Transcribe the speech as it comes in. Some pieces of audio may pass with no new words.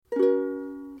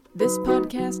This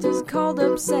podcast is called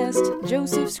Obsessed.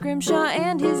 Joseph Scrimshaw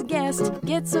and his guest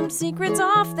get some secrets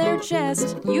off their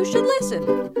chest. You should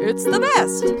listen. It's the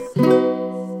best.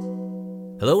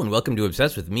 Hello and welcome to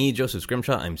Obsessed with me, Joseph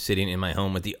Scrimshaw. I'm sitting in my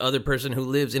home with the other person who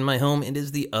lives in my home and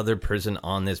is the other person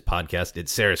on this podcast.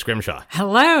 It's Sarah Scrimshaw.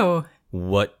 Hello.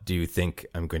 What do you think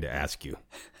I'm going to ask you?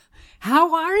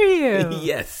 How are you?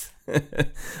 Yes.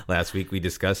 Last week we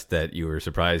discussed that you were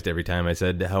surprised every time I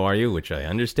said, how are you? Which I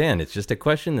understand. It's just a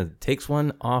question that takes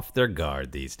one off their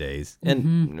guard these days.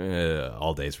 And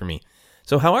all days for me.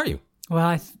 So how are you? Well,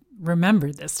 I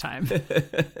remembered this time.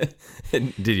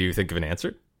 Did you think of an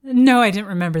answer? No, I didn't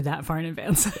remember that far in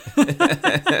advance.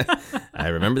 I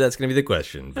remember that's going to be the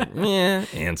question. But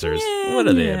answers. What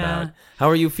are they about? How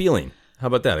are you feeling? How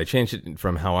about that? I changed it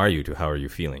from how are you to how are you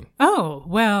feeling? Oh,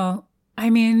 well, I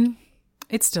mean,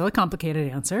 it's still a complicated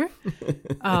answer.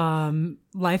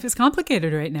 Life is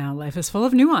complicated right now. Life is full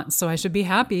of nuance. So I should be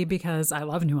happy because I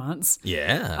love nuance.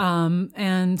 Yeah.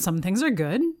 And some things are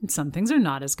good. Some things are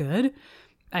not as good.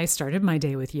 I started my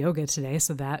day with yoga today.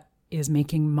 So that is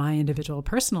making my individual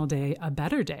personal day a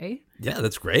better day. Yeah,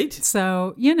 that's great.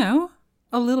 So, you know,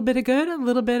 a little bit of good, a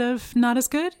little bit of not as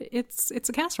good. It's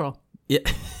a casserole. Yeah.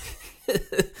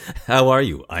 How are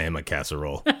you? I am a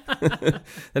casserole. That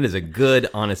is a good,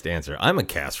 honest answer. I'm a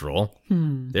casserole.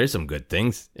 There's some good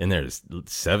things, and there's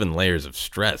 7 layers of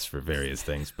stress for various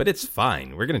things, but it's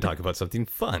fine. We're going to talk about something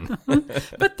fun.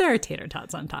 But there are tater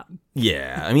tots on top.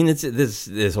 Yeah, I mean,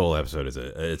 this whole episode is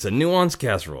it's a nuanced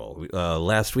casserole.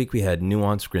 Last week we had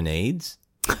nuanced grenades.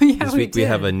 Yeah, this week we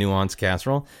have a nuanced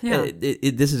casserole. Yeah.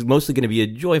 This is mostly going to be a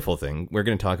joyful thing. We're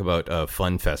going to talk about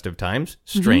fun festive times,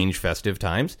 strange festive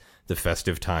times. The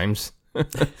festive times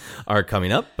are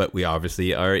coming up, but we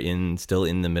obviously are still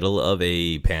in the middle of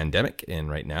a pandemic. And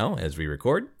right now, as we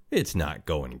record, it's not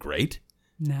going great.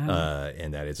 No.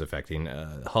 And that is affecting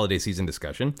holiday season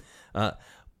discussion.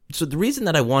 So the reason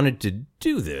that I wanted to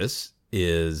do this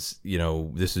is, you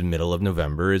know, this is middle of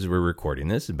November as we're recording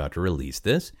this, about to release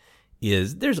this,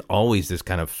 is there's always this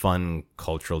kind of fun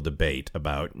cultural debate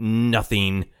about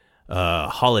nothing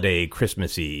holiday,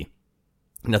 Christmassy,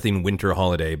 nothing winter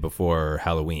holiday before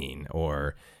Halloween,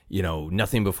 or, you know,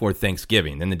 nothing before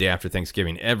Thanksgiving. Then the day after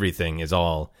Thanksgiving, everything is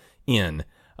all in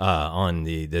on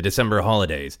the December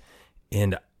holidays.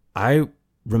 And I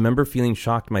remember feeling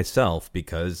shocked myself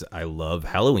because I love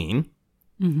Halloween.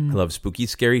 I love spooky,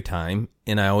 scary time.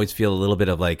 And I always feel a little bit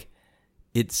of like,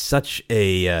 it's such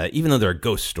a, even though there are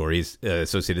ghost stories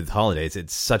associated with holidays,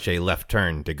 it's such a left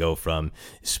turn to go from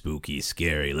spooky,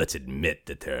 scary, let's admit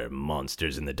that there are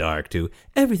monsters in the dark, to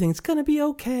everything's going to be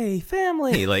okay,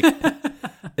 family. Like,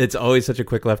 it's always such a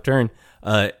quick left turn.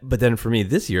 But then for me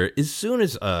this year, as soon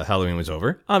as Halloween was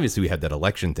over, obviously we had that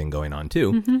election thing going on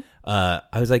too. I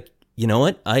was like, you know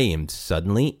what? I am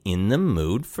suddenly in the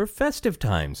mood for festive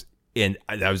times. And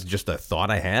that was just a thought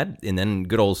I had. And then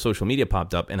good old social media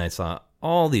popped up and I saw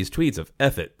all these tweets of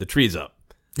F it, the tree's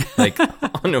up. Like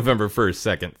on November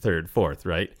 1st, 2nd, 3rd, 4th,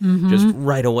 right? Just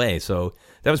right away. So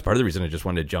that was part of the reason I just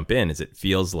wanted to jump in, is it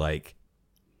feels like,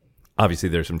 obviously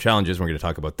there's some challenges, we're going to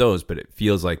talk about those, but it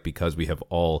feels like because we have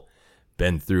all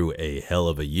been through a hell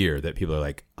of a year that people are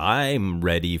like, I'm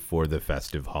ready for the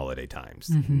festive holiday times.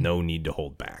 No need to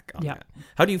hold back on that.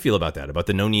 How do you feel about that, about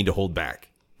the no need to hold back?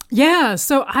 Yeah.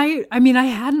 So I mean,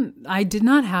 I did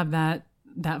not have that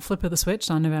flip of the switch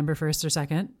on November 1st or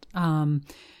 2nd.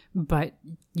 But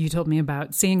you told me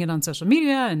about seeing it on social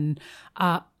media, and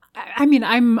I mean,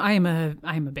 I'm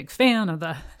a big fan of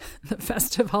the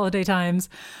festive holiday times.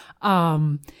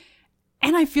 And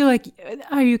I feel like,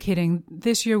 are you kidding?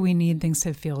 This year we need things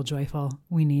to feel joyful.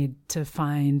 We need to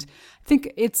find, I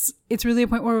think it's really a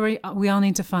point where we all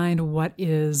need to find what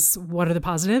are the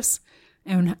positives,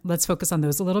 and let's focus on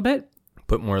those a little bit.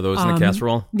 Put more of those in the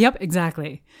casserole? Yep,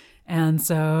 exactly. And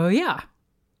so, yeah,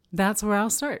 that's where I'll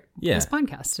start this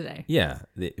podcast today. Yeah,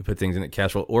 put things in the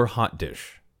casserole or hot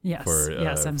dish. Yes,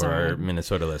 I'm for our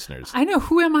Minnesota listeners. I know.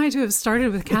 Who am I to have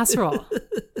started with casserole?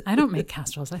 I don't make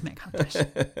casseroles. I make hot dish.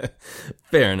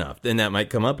 Fair enough. And that might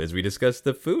come up as we discuss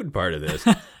the food part of this.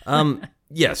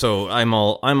 Yeah, so I'm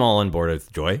all on board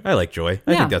with joy. I like joy.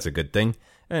 I think that's a good thing,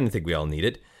 and I think we all need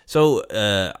it. So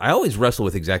I always wrestle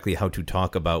with exactly how to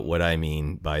talk about what I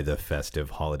mean by the festive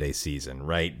holiday season,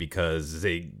 right? Because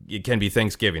it can be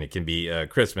Thanksgiving, it can be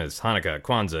Christmas, Hanukkah,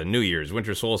 Kwanzaa, New Year's,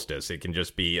 winter solstice. It can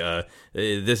just be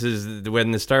this is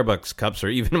when the Starbucks cups are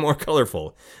even more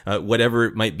colorful. Whatever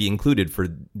it might be included for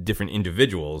different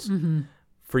individuals.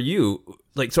 For you,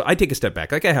 like, so I take a step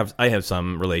back. Like I have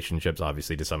some relationships,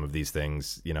 obviously, to some of these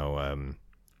things, you know.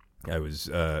 I was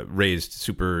raised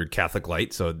super Catholic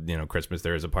light, so Christmas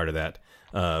there is a part of that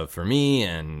for me,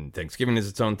 and Thanksgiving is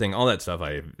its own thing. All that stuff.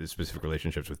 I have specific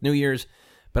relationships with New Year's,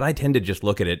 but I tend to just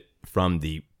look at it from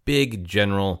the big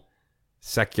general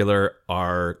secular,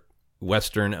 our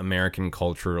Western American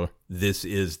culture. This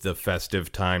is the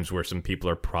festive times where some people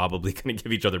are probably going to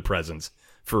give each other presents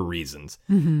for reasons.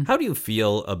 Mm-hmm. How do you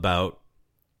feel about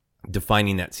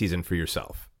defining that season for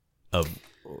yourself? Of,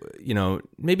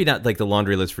 maybe not like the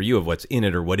laundry list for you of what's in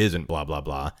it or what isn't, blah, blah,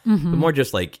 blah, but more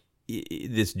just like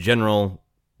this general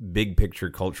big picture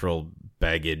cultural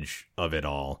baggage of it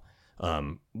all.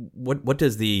 What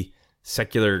does the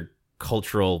secular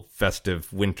cultural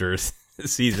festive winter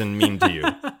season mean to you?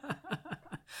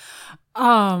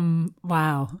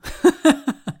 Wow.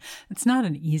 It's not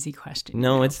an easy question.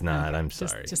 No, it's not. I'm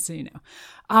sorry. Just so you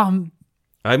know.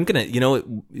 I'm going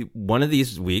to, one of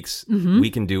these weeks, we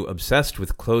can do obsessed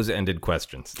with close-ended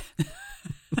questions.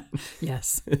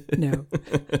 Yes. No.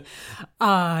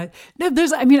 No,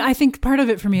 I think part of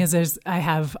it for me is I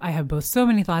have both so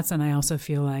many thoughts, and I also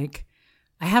feel like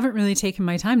I haven't really taken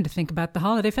my time to think about the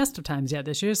holiday festive times yet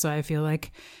this year. So I feel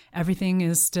like everything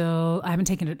is still, I haven't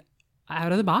taken it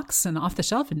out of the box and off the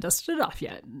shelf and dusted it off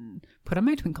yet and put on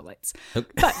my twinkle lights. Okay.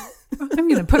 But I'm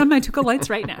going to put on my twinkle lights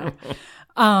right now.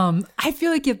 I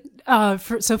feel like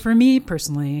for me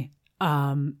personally,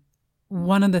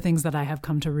 one of the things that I have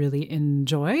come to really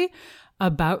enjoy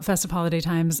about festive holiday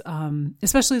times,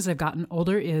 especially as I've gotten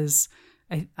older, is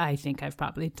I think I've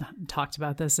probably talked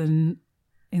about this in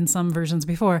some versions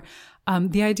before,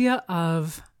 the idea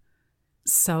of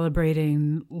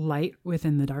celebrating light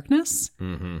within the darkness,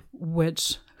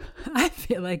 which I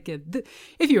feel like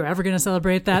if you're ever going to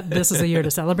celebrate that, this is a year to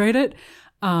celebrate it.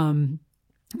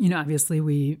 Obviously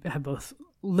we have both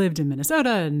lived in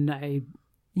Minnesota, and I,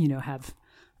 have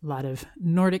a lot of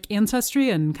Nordic ancestry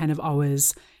and kind of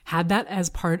always had that as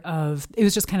part of, it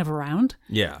was just kind of around.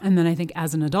 Yeah. And then I think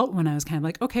as an adult, when I was kind of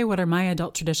like, okay, what are my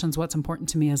adult traditions? What's important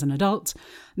to me as an adult?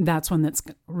 That's one that's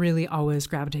really always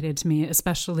gravitated to me,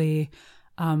 especially,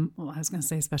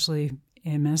 especially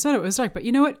in Minnesota, it was dark, but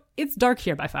you know what? It's dark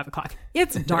here by 5 o'clock.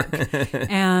 It's dark.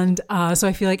 And so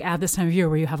I feel like at this time of year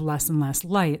where you have less and less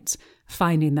light,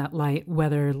 finding that light,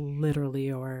 whether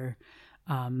literally or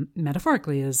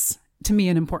metaphorically, is to me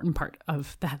an important part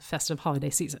of the festive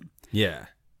holiday season. Yeah.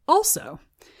 Also,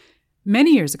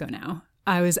 many years ago now,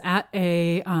 I was at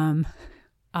a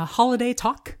holiday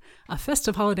talk, a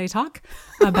festive holiday talk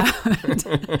about.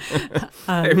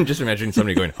 I'm just imagining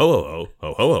somebody going ho ho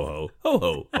ho ho ho ho ho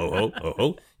ho ho ho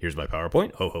ho. Here's my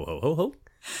PowerPoint. Ho ho ho ho ho.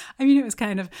 I mean, it was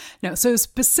kind of so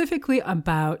specifically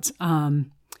about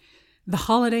the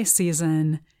holiday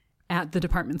season at the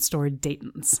department store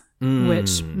Dayton's,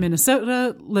 which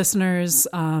Minnesota listeners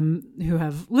who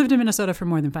have lived in Minnesota for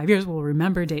more than 5 years will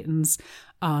remember Dayton's.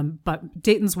 But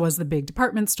Dayton's was the big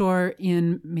department store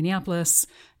in Minneapolis.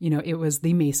 It was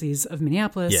the Macy's of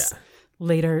Minneapolis. Yeah.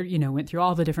 Later, went through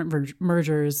all the different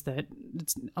mergers that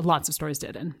lots of stores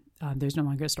did. And there's no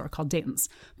longer a store called Dayton's.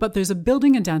 But there's a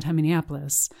building in downtown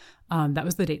Minneapolis. That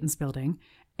was the Dayton's building.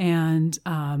 And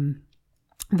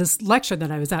this lecture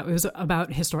that I was at, it was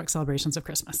about historic celebrations of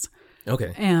Christmas.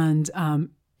 Okay. And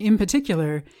in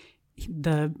particular,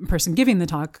 the person giving the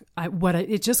talk,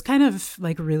 it just kind of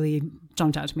like really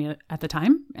jumped out to me at the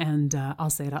time. And I'll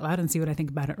say it out loud and see what I think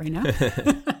about it right now,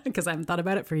 because I haven't thought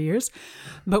about it for years.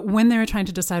 But when they were trying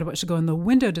to decide what should go in the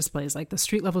window displays, like the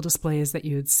street level displays that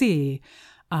you would see,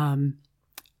 I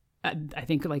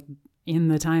think like in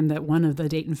the time that one of the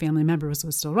Dayton family members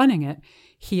was still running it,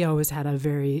 he always had a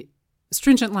very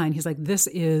stringent line. He's like, this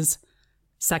is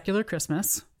secular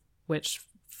Christmas, which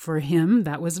for him,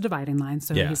 that was a dividing line.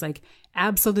 So He's like,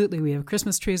 absolutely, we have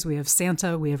Christmas trees, we have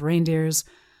Santa, we have reindeers,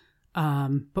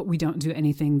 but we don't do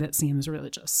anything that seems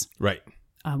religious. Right.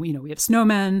 We have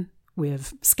snowmen, we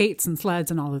have skates and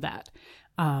sleds and all of that.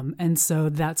 And so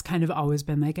that's kind of always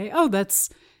been like,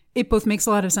 it both makes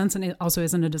a lot of sense, and it also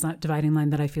isn't a dividing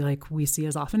line that I feel like we see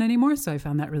as often anymore. So I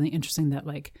found that really interesting that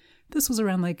like this was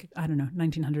around like, I don't know,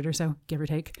 1900 or so, give or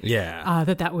take. Yeah.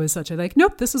 That was such a like,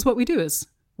 nope, this is what we do is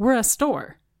we're a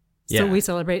store. So we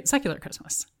celebrate secular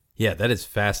Christmas. Yeah, that is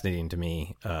fascinating to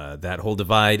me, that whole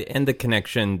divide and the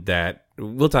connection that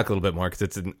we'll talk a little bit more because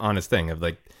it's an honest thing of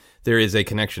like there is a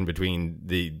connection between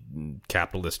the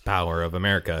capitalist power of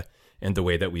America and the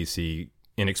way that we see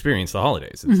and experience the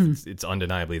holidays. It's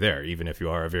undeniably there, even if you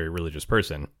are a very religious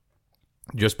person,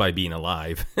 just by being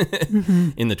alive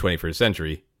in the 21st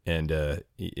century and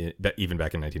even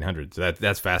back in 1900. So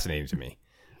that's fascinating to me.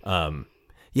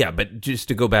 Yeah, but just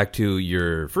to go back to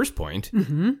your first point,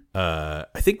 I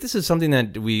think this is something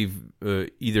that we've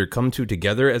either come to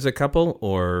together as a couple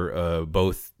or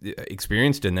both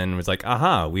experienced, and then was like,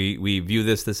 aha, we view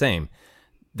this the same.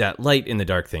 That light in the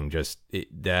dark thing,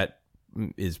 that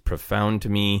is profound to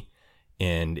me,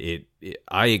 and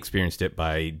I experienced it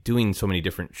by doing so many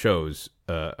different shows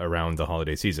around the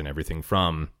holiday season, everything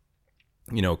from,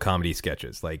 comedy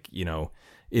sketches, like,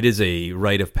 it is a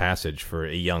rite of passage for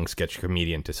a young sketch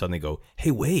comedian to suddenly go,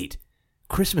 hey, wait,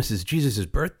 Christmas is Jesus'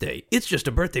 birthday. It's just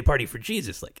a birthday party for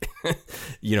Jesus. Like,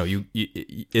 you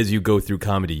as you go through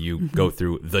comedy, you go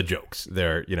through the jokes.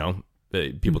 There,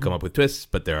 people come up with twists,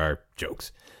 but there are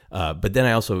jokes. But then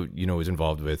I also, was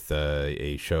involved with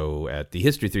a show at the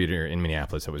History Theater in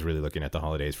Minneapolis that was really looking at the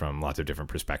holidays from lots of different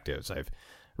perspectives. I've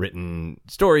written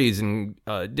stories and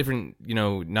different,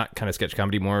 not kind of sketch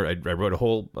comedy more. I wrote a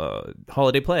whole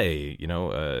holiday play,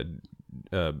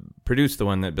 produced the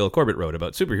one that Bill Corbett wrote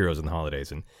about superheroes in the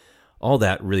holidays. And all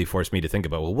that really forced me to think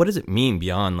about, well, what does it mean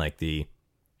beyond like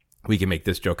we can make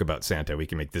this joke about Santa. We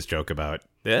can make this joke about,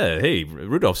 hey,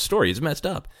 Rudolph's story is messed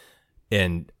up.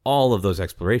 And all of those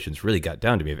explorations really got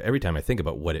down to me. Every time I think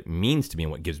about what it means to me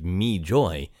and what gives me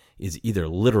joy is either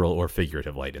literal or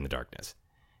figurative light in the darkness.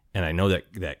 And I know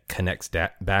that connects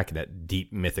back in that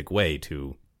deep mythic way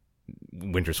to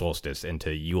winter solstice and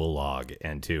to Yule log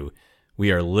and to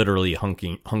we are literally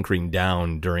hunkering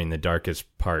down during the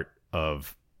darkest part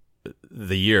of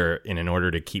the year. And in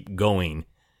order to keep going,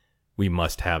 we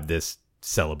must have this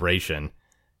celebration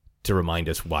to remind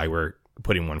us why we're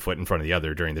putting one foot in front of the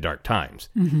other during the dark times.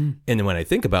 And then when I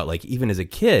think about like, even as a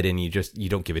kid and you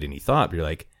don't give it any thought, but you're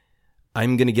like,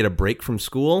 I'm going to get a break from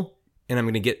school and I'm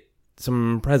going to get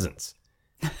some presents.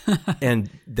 And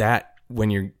that when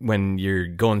you're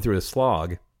going through a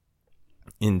slog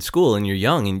in school and you're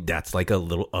young, and that's like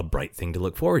a bright thing to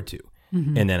look forward to.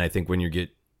 And then I think when you get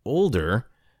older,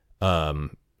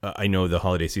 I know the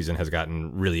holiday season has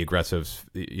gotten really aggressive,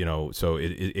 so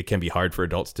it can be hard for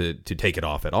adults to take it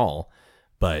off at all.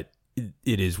 But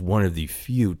it is one of the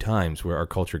few times where our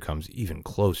culture comes even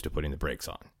close to putting the brakes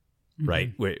on,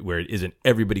 right? Where it isn't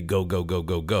everybody go, go, go,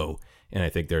 go, go. And I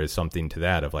think there is something to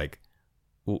that of like,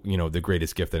 the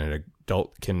greatest gift that an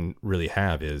adult can really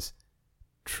have is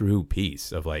true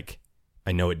peace of like,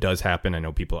 I know it does happen. I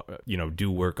know people,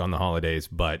 do work on the holidays,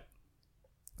 but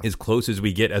as close as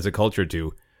we get as a culture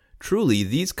to truly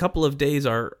these couple of days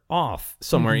are off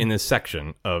somewhere in this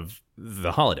section of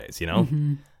the holidays,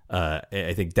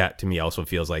 I think that to me also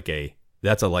feels like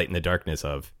that's a light in the darkness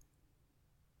of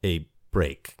a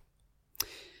break.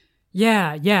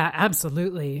 Yeah,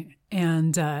 absolutely.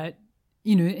 And,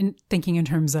 in thinking in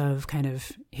terms of kind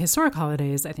of historic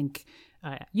holidays, I think,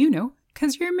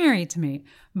 because you're married to me,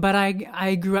 but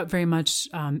I grew up very much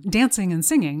dancing and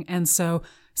singing. And so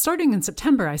starting in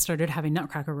September, I started having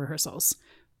Nutcracker rehearsals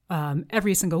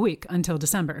every single week until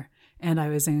December. And I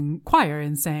was in choir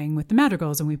and sang with the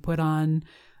Madrigals, and we put on,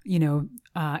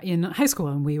 in high school,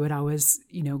 and we would always,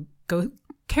 go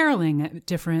caroling at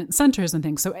different centers and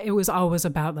things. So it was always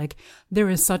about like, there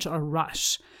is such a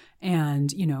rush.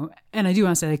 And, and I do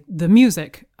want to say like the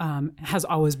music has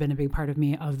always been a big part of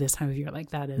me of this time of year.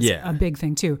 Like that is a big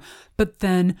thing too. But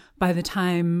then by the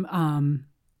time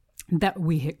that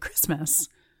we hit Christmas,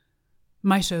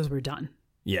 my shows were done.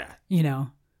 Yeah.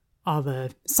 All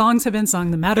the songs have been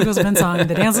sung, the madrigals have been sung,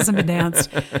 the dances have been danced.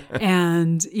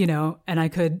 And, and I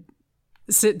could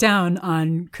sit down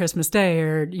on Christmas Day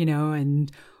or,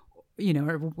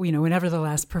 whenever the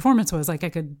last performance was, like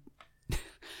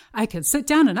I could sit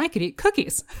down and I could eat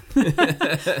cookies.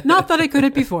 Not that I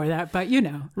couldn't before that, but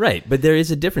Right. But there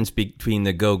is a difference between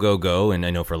the go, go, go. And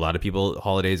I know for a lot of people,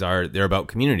 holidays they're about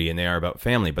community and they are about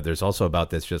family, but there's also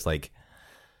about this just like,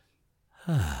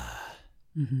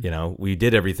 we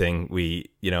did everything.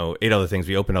 We, ate all the things,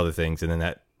 we opened all the things, and then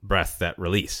that breath, that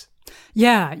release.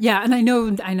 Yeah. And I know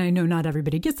not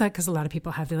everybody gets that because a lot of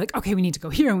people have, they're like, okay, we need to go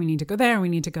here and we need to go there and we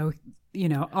need to go,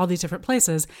 all these different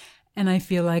places. And I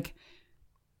feel like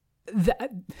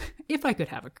that if I could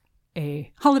have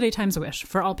a holiday times wish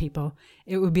for all people,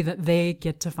 it would be that they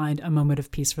get to find a moment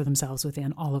of peace for themselves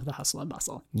within all of the hustle and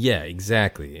bustle. Yeah,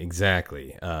 exactly.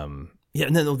 And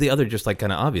then the other just like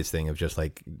kind of obvious thing of just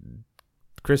like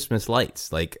Christmas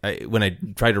lights. Like when I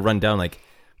try to run down like,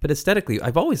 but aesthetically,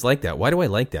 I've always liked that. Why do I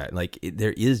like that? Like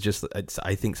there is just,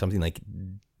 I think something like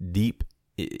deep,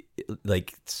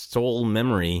 like soul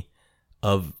memory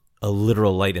of a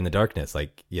literal light in the darkness.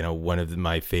 Like, one of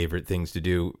my favorite things to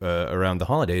do around the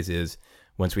holidays is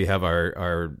once we have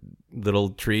our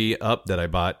little tree up that I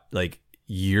bought like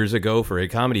years ago for a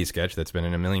comedy sketch that's been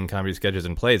in a million comedy sketches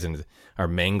and plays and our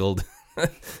mangled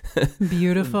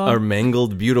Beautiful. Our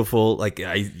mangled, beautiful, like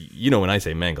when I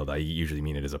say mangled, I usually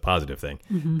mean it as a positive thing.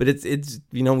 But it's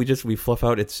we fluff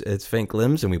out its faint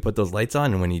limbs and we put those lights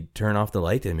on. And when you turn off the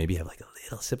light and maybe have like a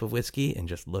little sip of whiskey and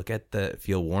just look at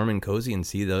feel warm and cozy and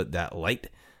see that light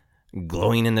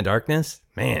glowing in the darkness,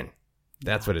 man,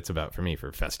 that's what it's about for me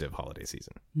for festive holiday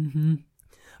season.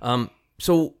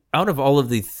 So out of all of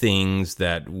the things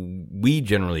that we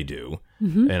generally do,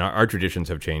 and our traditions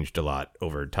have changed a lot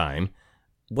over time,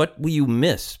 what will you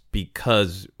miss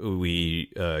because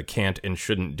we can't and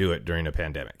shouldn't do it during a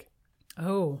pandemic?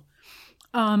 Oh,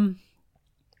 well,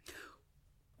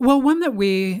 one that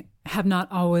we have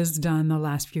not always done the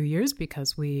last few years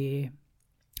because we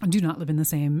do not live in the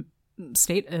same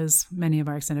state as many of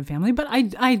our extended family, but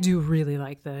I do really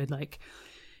like the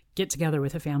get together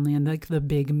with a family and the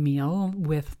big meal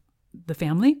with the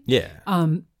family. Yeah.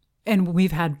 And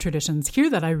we've had traditions here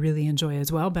that I really enjoy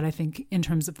as well. But I think in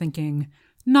terms of thinking,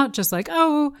 not just like,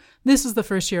 oh, this is the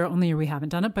first year, only year we haven't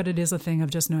done it, but it is a thing of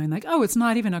just knowing like, oh, it's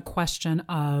not even a question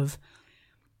of,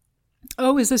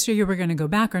 oh, is this year we're going to go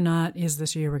back or not? Is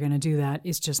this year we're going to do that?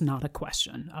 It's just not a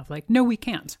question of like, no, we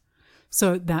can't.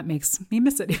 So that makes me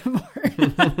miss it even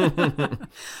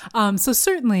more. So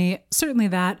certainly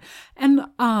that. And,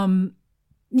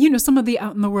 some of the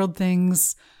out in the world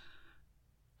things,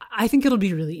 I think it'll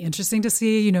be really interesting to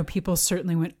see. People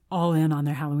certainly went all in on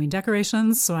their Halloween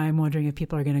decorations. So I'm wondering if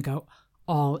people are going to go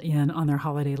all in on their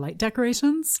holiday light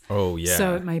decorations. Oh, yeah.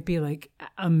 So it might be like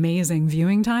amazing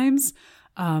viewing times.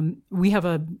 We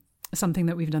have something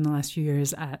that we've done the last few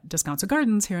years at Descanso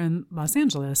Gardens here in Los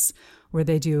Angeles, where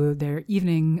they do their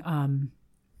evening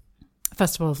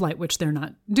Festival of Light, which they're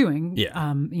not doing,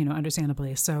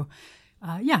 understandably. So,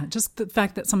 just the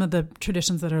fact that some of the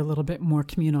traditions that are a little bit more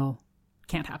communal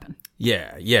can't happen.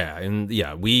 Yeah. And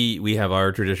we have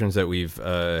our traditions that we've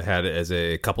had as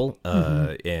a couple.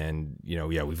 And,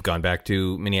 we've gone back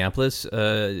to Minneapolis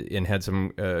and had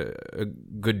some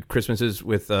good Christmases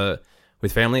with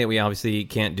family that we obviously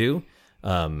can't do.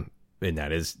 And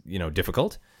that is,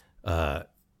 difficult.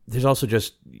 There's also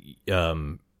just,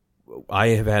 I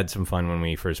have had some fun when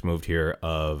we first moved here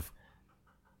of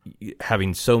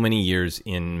having so many years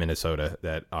in Minnesota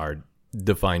that are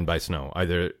defined by snow.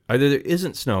 Either there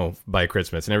isn't snow by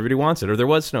Christmas and everybody wants it, or there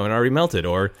was snow and already melted,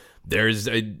 or there's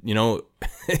a,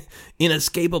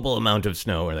 inescapable amount of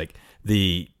snow, or like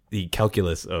the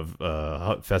calculus of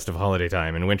festive holiday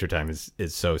time and winter time is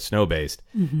so snow based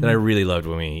that I really loved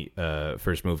when we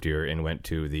first moved here and went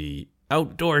to the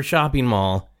outdoor shopping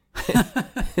mall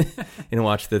and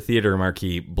watched the theater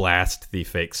marquee blast the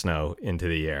fake snow into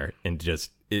the air. And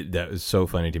that was so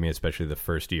funny to me, especially the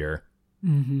first year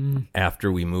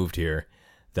after we moved here,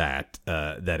 that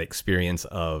experience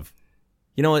of,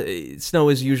 snow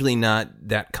is usually not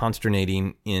that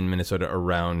consternating in Minnesota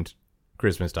around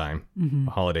Christmas time,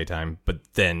 holiday time, but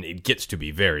then it gets to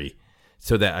be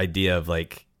so that idea of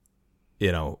like,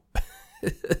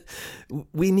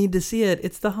 we need to see it.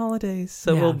 It's the holidays.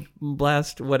 So we'll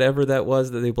blast whatever that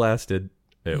was that they blasted.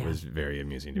 It was very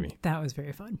amusing to me. That was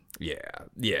very fun.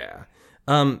 Yeah.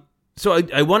 So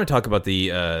I want to talk about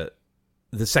the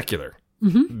secular,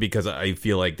 because I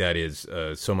feel like that is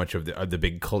so much of the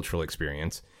big cultural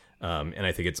experience. And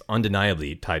I think it's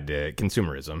undeniably tied to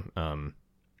consumerism.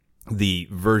 The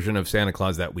version of Santa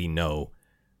Claus that we know,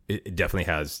 it definitely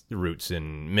has roots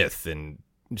in myth and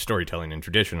storytelling and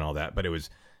tradition and all that, but it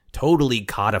was totally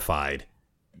codified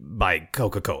by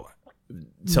Coca-Cola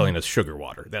selling us sugar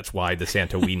water. That's why the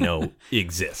Santa we know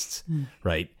exists,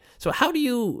 right? So how do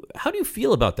you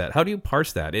feel about that? How do you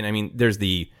parse that? And I mean, there's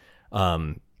the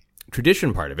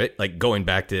tradition part of it, like going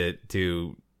back to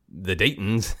the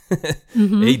Daytons,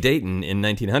 a Dayton in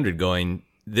 1900 going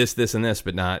this, and this,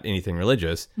 but not anything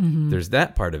religious. There's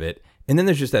that part of it. And then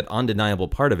there's just that undeniable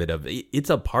part of it of it's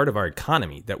a part of our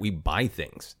economy that we buy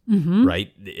things,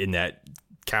 right? In that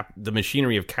the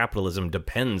machinery of capitalism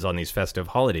depends on these festive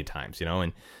holiday times,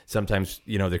 and sometimes,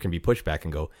 there can be pushback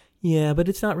and go, yeah, but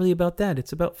it's not really about that.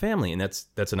 It's about family. And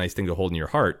that's a nice thing to hold in your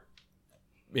heart.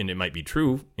 And it might be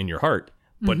true in your heart,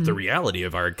 but the reality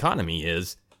of our economy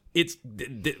is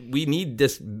we need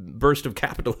this burst of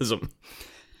capitalism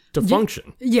to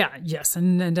function. Yes.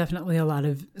 And definitely a lot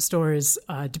of stores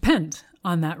depend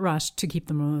on that rush to keep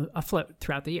them afloat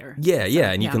throughout the year.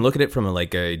 Yeah. And you can look at it from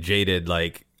a jaded,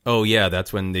 like, oh yeah,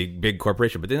 that's when the big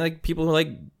corporation, but then like people are like,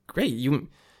 great, you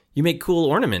make cool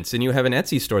ornaments and you have an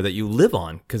Etsy store that you live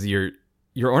on because your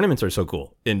ornaments are so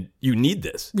cool and you need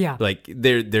this. Yeah. Like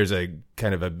there's a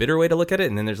kind of a bitter way to look at it.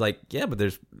 And then there's like, yeah, but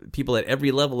there's people at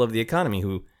every level of the economy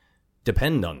who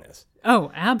depend on this.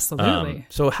 Oh, absolutely.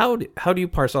 So how do you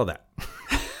parse all that?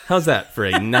 How's that for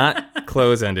a not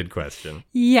close-ended question.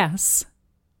 Yes.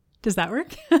 Does that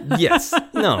work? Yes.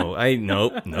 No.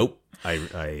 Nope.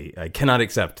 I cannot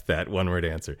accept that one-word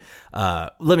answer.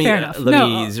 Let me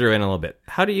zero in a little bit.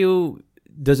 How do you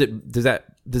does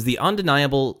the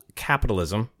undeniable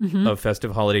capitalism of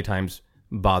festive holiday times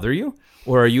bother you,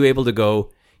 or are you able to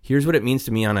go, here's what it means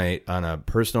to me on a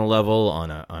personal level,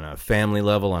 on a family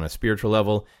level, on a spiritual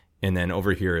level, and then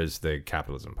over here is the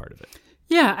capitalism part of it?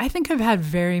 Yeah, I think I've had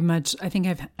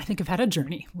I've had a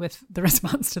journey with the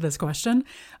response to this question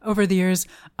over the years.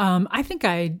 I think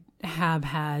I have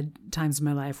had times in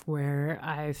my life where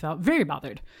I felt very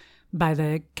bothered by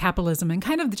the capitalism and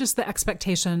kind of just the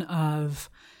expectation of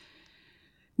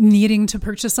needing to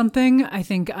purchase something. I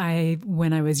think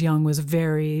when I was young, was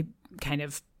very kind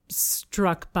of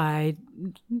struck by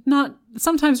not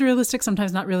sometimes realistic,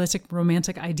 sometimes not realistic,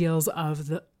 romantic ideals of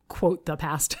the quote the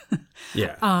past.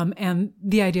 Yeah. And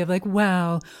the idea of like,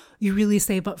 well, you really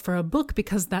save up for a book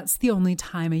because that's the only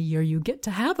time a year you get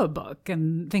to have a book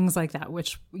and things like that,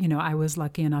 which, I was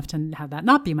lucky enough to have that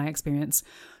not be my experience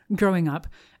growing up.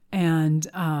 And,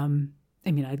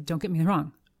 don't get me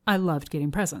wrong. I loved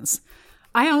getting presents.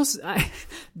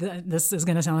 This is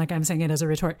going to sound like I'm saying it as a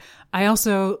retort. I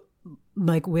also,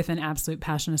 like with an absolute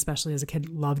passion, especially as a kid,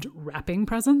 loved wrapping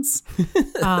presents.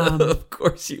 Of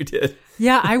course you did.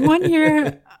 Yeah, I one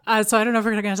year, so I don't know if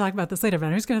we're going to talk about this later, but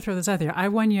I'm just going to throw this out there. I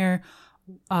one year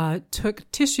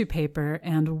took tissue paper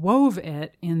and wove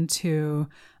it into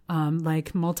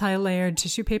like multi-layered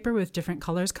tissue paper with different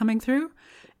colors coming through.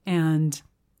 And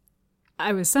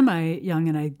I was semi-young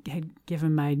and I had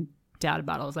given my dad a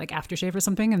bottle of like aftershave or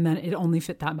something, and then it only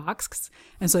fit that box.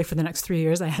 And so like for the next 3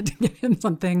 years I had to give him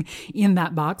something in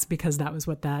that box because that was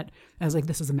I was like,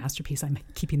 this is a masterpiece, I'm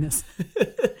keeping this.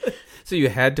 So you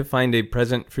had to find a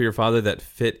present for your father that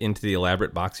fit into the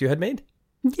elaborate box you had made?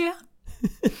 Yeah.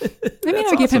 I mean,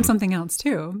 I gave him something else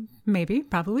too. Maybe,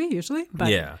 probably, usually. But,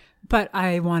 yeah. But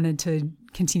I wanted to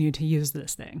continue to use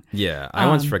this thing. Yeah. I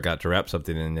once forgot to wrap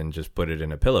something and then just put it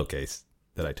in a pillowcase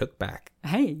that I took back.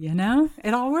 Hey,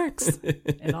 it all works.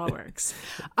 It all works.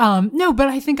 No, but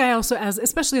I think I also,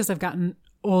 especially as I've gotten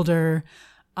older,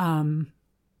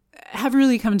 have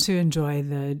really come to enjoy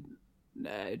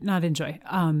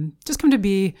just come to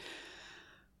be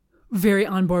very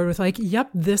on board with like, yep,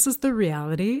 this is the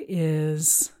reality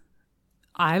is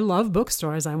I love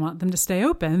bookstores. I want them to stay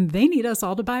open. They need us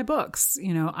all to buy books.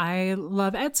 I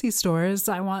love Etsy stores.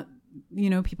 I want,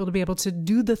 people to be able to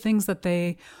do the things that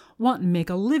they want and make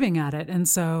a living at it. And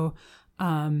so,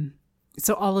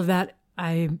 so all of that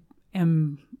I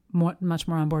am much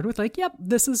more on board with like, yep,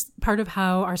 this is part of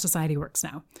how our society works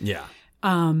now. Yeah.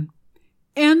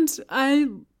 And I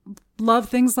love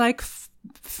things like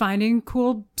finding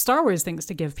cool Star Wars things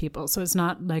to give people. So it's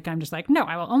not like I'm just like, no,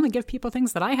 I will only give people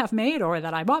things that I have made or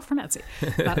that I bought from Etsy.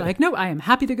 But like, no, I am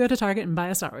happy to go to Target and buy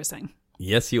a Star Wars thing.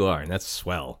 Yes, you are. And that's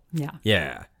swell. Yeah.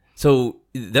 Yeah. So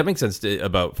that makes sense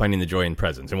about finding the joy in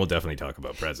presents, and we'll definitely talk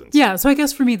about presents. Yeah, so I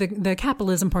guess for me, the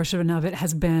capitalism portion of it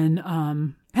has been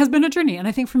a journey, and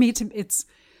I think for me, it's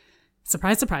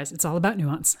surprise, surprise, it's all about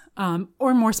nuance,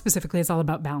 or more specifically, it's all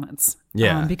about balance.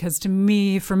 Yeah, because to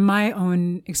me, from my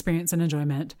own experience and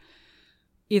enjoyment,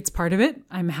 it's part of it.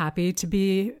 I'm happy to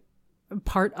be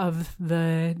part of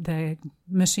the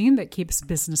machine that keeps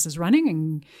businesses running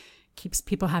and keeps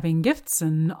people having gifts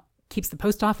and keeps the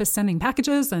post office sending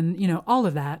packages and, all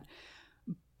of that.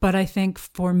 But I think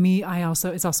for me,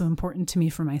 it's also important to me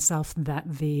for myself that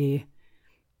the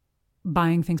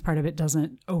buying things part of it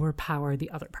doesn't overpower the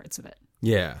other parts of it.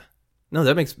 Yeah. No,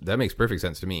 that makes perfect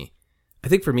sense to me. I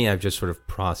think for me, I've just sort of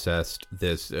processed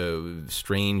this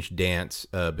strange dance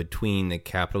between the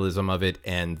capitalism of it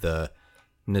and the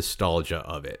nostalgia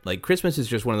of it. Like Christmas is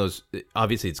just one of those,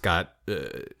 obviously it's got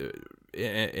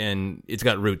and it's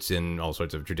got roots in all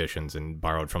sorts of traditions and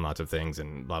borrowed from lots of things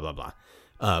and blah, blah,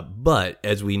 blah. But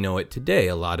as we know it today,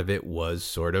 a lot of it was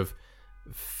sort of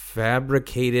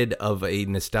fabricated of a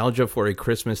nostalgia for a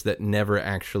Christmas that never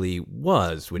actually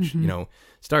was, which,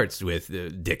 starts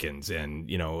with Dickens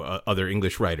and, other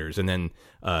English writers. And then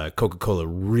Coca-Cola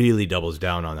really doubles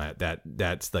down on that.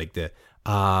 That's like the,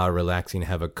 relaxing,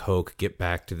 have a Coke, get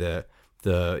back to the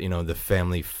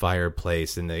family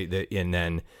fireplace, and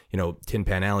then Tin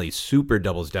Pan Alley super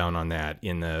doubles down on that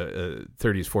in the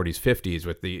 30s, 40s, 50s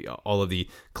with all of the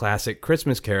classic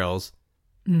Christmas carols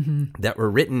that were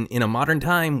written in a modern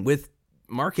time with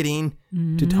marketing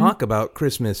to talk about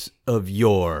Christmas of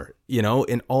yore,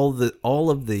 and all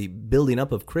of the building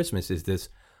up of Christmas is this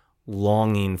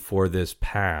longing for this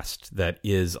past that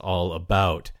is all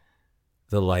about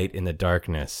the light in the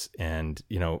darkness and,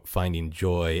 finding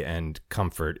joy and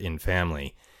comfort in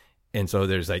family. And so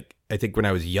there's like, I think when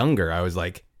I was younger, I was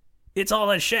like, it's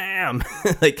all a sham.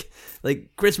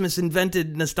 like Christmas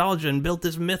invented nostalgia and built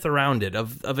this myth around it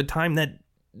of a time that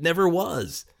never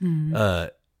was.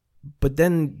 But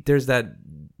then there's that,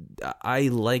 I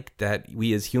like that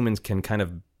we as humans can kind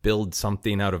of build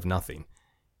something out of nothing.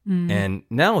 And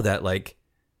now that like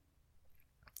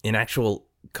an actual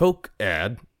Coke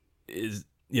ad is,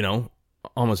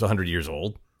 almost 100 years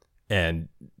old, and,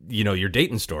 your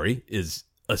Dayton story is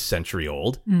a century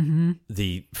old.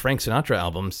 The Frank Sinatra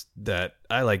albums that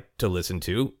I like to listen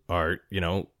to are,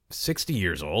 60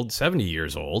 years old, 70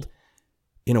 years old.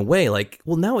 In a way, like,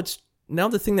 well, now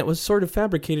the thing that was sort of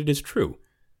fabricated is true.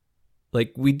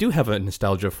 Like, we do have a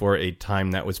nostalgia for a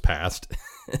time that was past,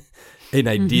 an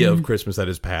idea of Christmas that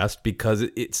is past, because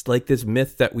it's like this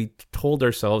myth that we told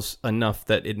ourselves enough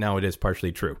that now it is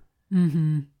partially true.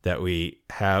 That we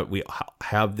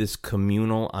have this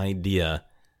communal idea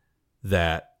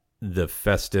that the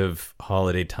festive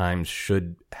holiday times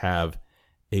should have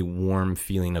a warm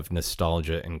feeling of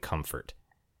nostalgia and comfort.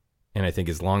 And I think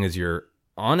as long as you're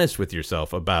honest with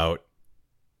yourself about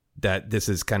that, this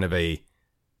is kind of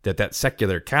that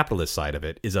secular capitalist side of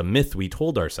it is a myth we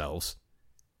told ourselves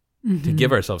to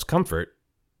give ourselves comfort.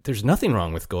 There's nothing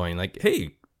wrong with going like,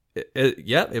 hey,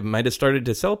 it might have started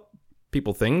to sell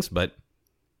people things, but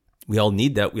we all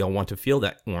need that. We all want to feel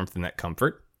that warmth and that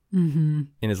comfort. And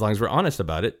as long as we're honest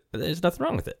about it, there's nothing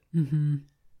wrong with it.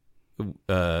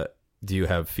 Do you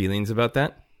have feelings about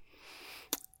that?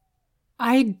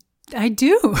 I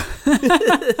do.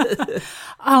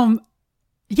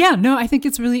 Yeah, no, I think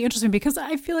it's really interesting because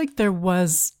I feel like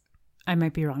I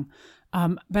might be wrong,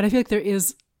 but I feel like there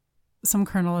is some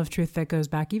kernel of truth that goes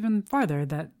back even farther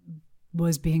that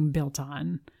was being built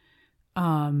on.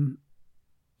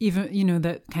 Even,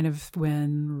 that kind of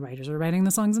when writers were writing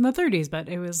the songs in the 30s, but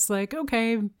it was like,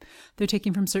 okay, they're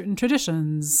taking from certain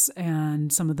traditions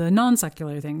and some of the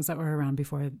non-secular things that were around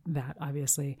before that,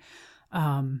 obviously.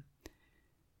 And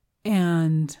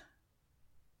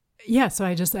yeah, so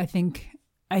I think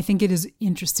it is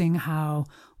interesting how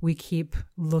we keep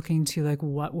looking to like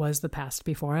what was the past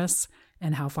before us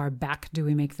and how far back do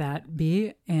we make that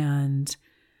be, and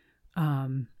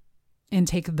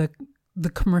take the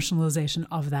commercialization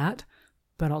of that,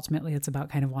 but ultimately it's about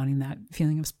kind of wanting that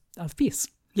feeling of peace.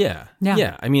 Yeah.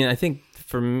 I mean, I think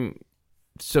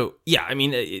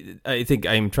I think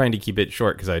I'm trying to keep it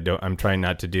short because I'm trying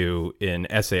not to do an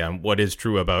essay on what is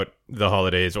true about the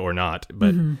holidays or not.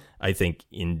 But I think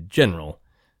in general,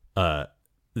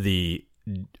 the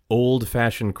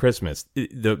old-fashioned Christmas,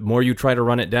 the more you try to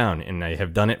run it down, and I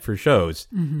have done it for shows,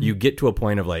 you get to a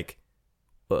point of like,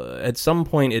 at some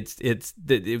point,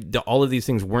 all of these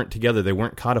things weren't together. They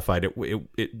weren't codified.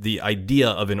 The idea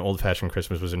of an old-fashioned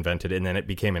Christmas was invented, and then it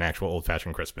became an actual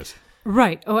old-fashioned Christmas.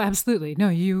 Right. Oh, absolutely. No,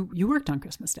 you worked on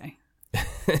Christmas Day.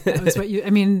 That was what you. I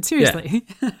mean, seriously.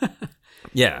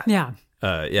 Yeah. Yeah.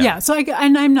 Yeah. So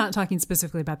I'm not talking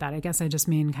specifically about that. I guess I just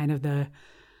mean kind of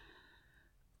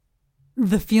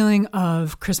the feeling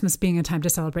of Christmas being a time to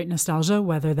celebrate nostalgia,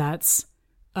 whether that's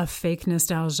a fake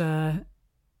nostalgia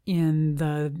in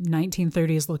the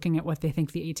 1930s looking at what they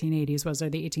think the 1880s was or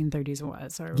the 1830s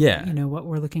was, or what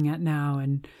we're looking at now.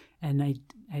 And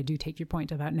I do take your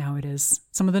point about now it is,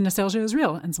 some of the nostalgia is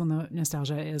real and some of the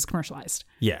nostalgia is commercialized.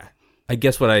 Yeah. I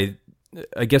guess what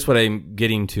I'm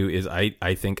getting to is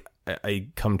I think I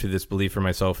come to this belief for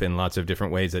myself in lots of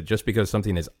different ways that just because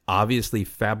something is obviously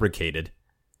fabricated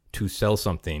to sell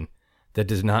something, that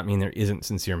does not mean there isn't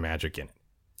sincere magic in it.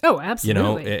 Oh,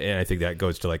 absolutely. And I think that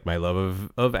goes to like my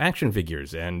love of action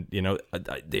figures, and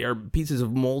they are pieces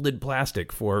of molded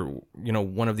plastic for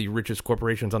one of the richest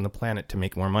corporations on the planet to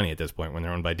make more money at this point when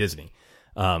they're owned by Disney.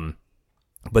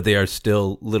 But they are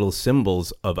still little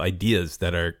symbols of ideas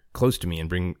that are close to me and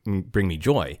bring me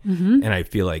joy. And I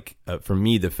feel like for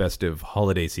me, the festive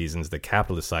holiday seasons, the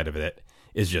capitalist side of it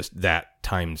is just that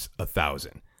times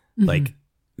 1,000. Like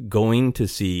going to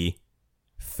see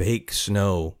fake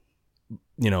snow,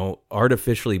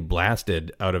 artificially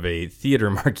blasted out of a theater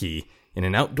marquee in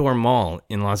an outdoor mall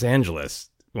in Los Angeles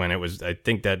when it was, I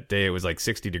think that day it was like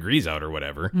 60 degrees out or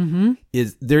whatever,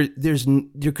 is there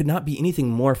could not be anything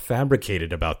more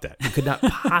fabricated about that. It could not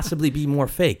possibly be more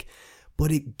fake,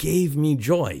 but it gave me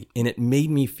joy and it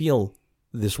made me feel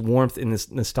this warmth and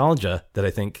this nostalgia that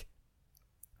I think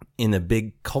in the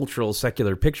big cultural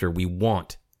secular picture we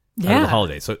want out of the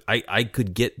holidays. So I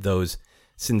could get those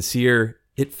sincere.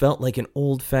 It felt like an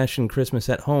old-fashioned Christmas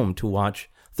at home to watch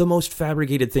the most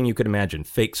fabricated thing you could imagine,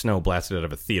 fake snow blasted out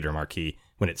of a theater marquee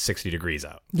when it's 60 degrees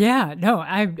out. Yeah, no,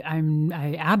 I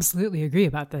absolutely agree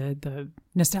about the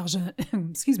nostalgia.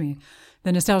 Excuse me,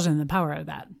 the nostalgia and the power of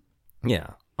that. Yeah.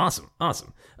 Awesome.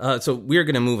 So we're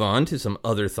going to move on to some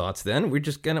other thoughts then. We're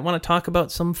just going to want to talk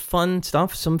about some fun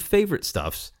stuff, some favorite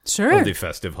stuffs Sure. of the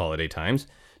festive holiday times.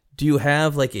 Do you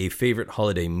have like a favorite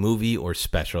holiday movie or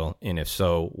special? And if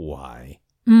so, why?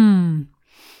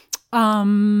 I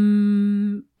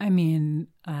mean,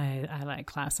 I like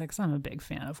classics. I'm a big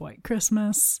fan of White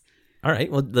Christmas. All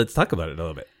right. Well, let's talk about it a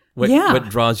little bit. What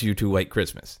draws you to White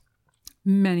Christmas?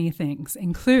 Many things,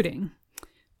 including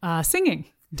singing,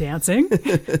 dancing.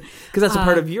 Because that's a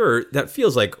part of that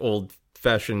feels like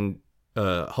old-fashioned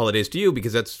holidays to you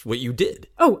because that's what you did.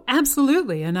 Oh,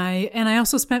 absolutely. And I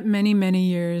also spent many, many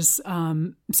years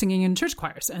singing in church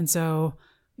choirs. And so,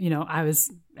 I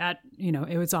was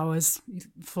it was always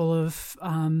full of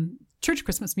church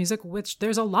Christmas music, which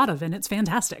there's a lot of, and it's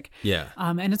fantastic. Yeah.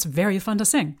 And it's very fun to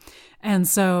sing. And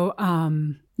so,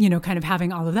 kind of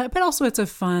having all of that, but also it's a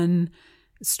fun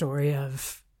story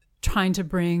of trying to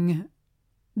bring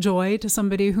joy to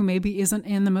somebody who maybe isn't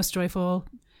in the most joyful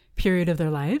period of their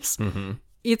lives. Mm-hmm.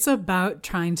 It's about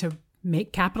trying to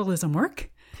make capitalism work.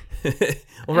 Well,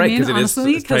 right, because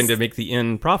it's trying to make the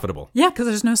inn profitable. Yeah, because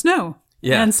there's no snow.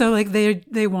 Yeah. And so like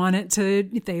they want it to,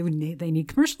 they need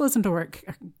commercialism to work.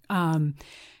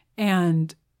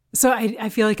 And so I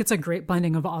feel like it's a great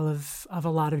blending of a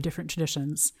lot of different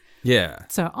traditions. Yeah.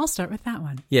 So I'll start with that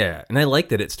one. Yeah. And I like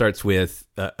that it starts with,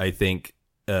 I think,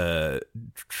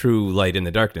 true light in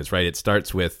the darkness, right? It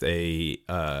starts with the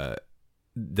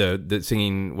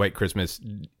singing White Christmas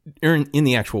in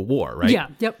the actual war, right? Yeah.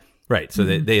 Yep. Right. So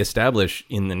they establish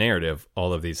in the narrative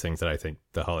all of these things that I think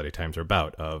the holiday times are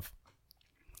about of,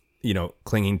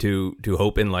 clinging to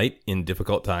hope and light in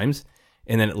difficult times.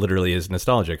 And then it literally is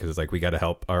nostalgia because it's like, we got to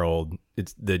help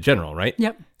it's the general, right?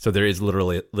 Yep. So there is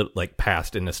literally like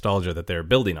past and nostalgia that they're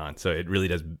building on. So it really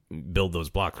does build those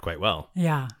blocks quite well.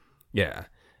 Yeah. Yeah.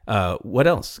 What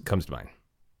else comes to mind?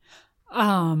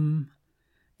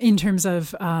 In terms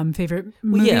of favorite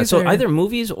movies? Yeah, so either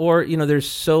movies or, there's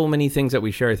so many things that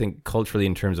we share, I think, culturally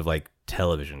in terms of like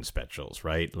television specials,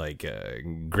 right? Like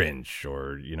Grinch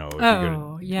or, if you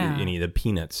go to any of the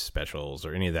Peanuts specials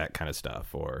or any of that kind of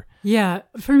stuff. Or yeah,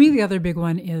 for me, the other big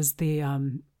one is the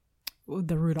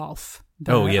Rudolph.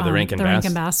 The Rankin Bass. The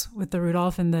Rankin Bass with the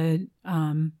Rudolph and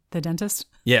the dentist.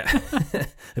 Yeah, I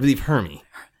believe Hermie.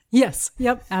 Yes,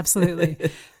 yep, absolutely.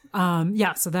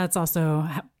 So that's also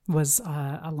was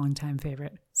a longtime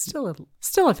favorite. Still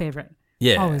a favorite.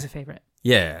 Yeah. Always a favorite.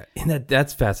 Yeah. And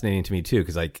that's fascinating to me too,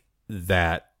 because like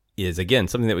that is, again,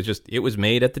 something that it was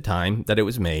made at the time that it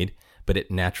was made, but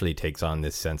it naturally takes on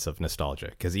this sense of nostalgia.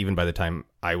 Because even by the time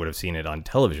I would have seen it on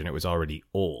television, it was already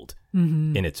old.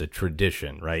 Mm-hmm. And it's a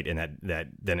tradition, right? And that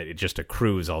then it just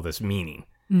accrues all this meaning.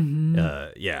 Mm-hmm.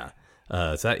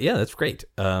 That's great.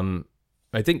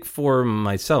 I think for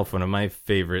myself, one of my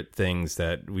favorite things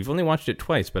that we've only watched it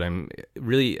twice, but I'm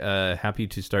really happy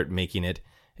to start making it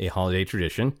a holiday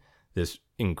tradition. This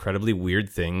incredibly weird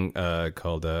thing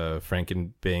called Frank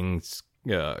and Bing's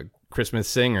Christmas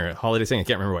Sing or Holiday Sing. I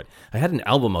can't remember what. I had an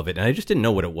album of it, and I just didn't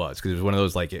know what it was because it was one of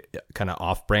those like kind of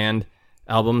off-brand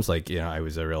albums. Like, I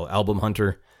was a real album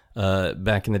hunter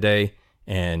back in the day.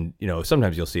 And,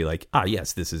 sometimes you'll see like,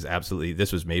 yes, this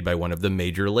was made by one of the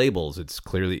major labels. It's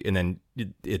clearly, and then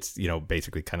it's,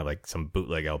 basically kind of like some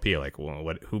bootleg LP. Like,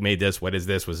 well, who made this? What is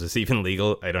this? Was this even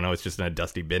legal? I don't know. It's just in a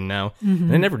dusty bin now. Mm-hmm.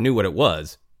 And I never knew what it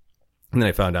was. And then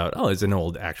I found out, it's an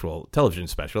old actual television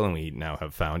special. And we now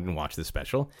have found and watched the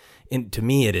special. And to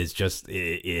me, it is just,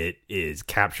 it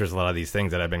captures a lot of these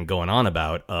things that I've been going on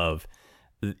about of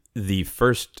the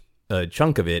first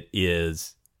chunk of it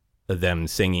is them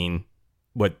singing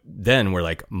what then were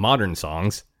like modern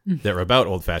songs that were about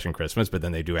old-fashioned Christmas, but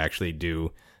then they do actually do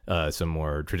some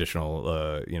more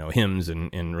traditional, hymns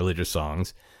and religious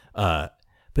songs. But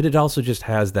it also just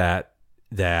has that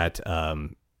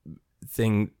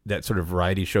thing, that sort of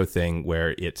variety show thing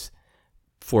where it's,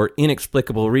 for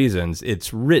inexplicable reasons,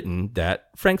 it's written that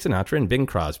Frank Sinatra and Bing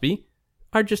Crosby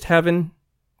are just having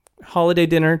holiday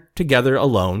dinner together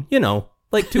alone,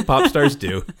 like two pop stars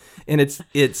do. And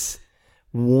it's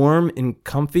warm and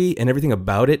comfy, and everything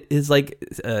about it is like,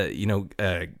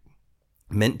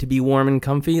 meant to be warm and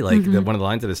comfy. Like one of the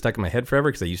lines that has stuck in my head forever,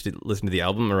 because I used to listen to the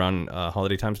album around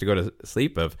holiday times to go to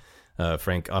sleep, of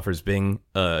Frank offers Bing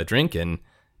a drink, and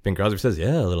Bing Crosby says,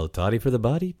 "Yeah, a little toddy for the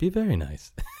body, be very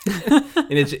nice."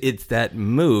 And it's that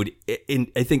mood.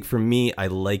 And I think for me, I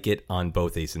like it on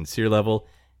both a sincere level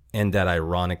and that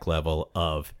ironic level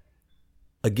of,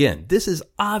 again, this is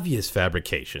obvious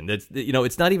fabrication. That's,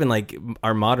 it's not even like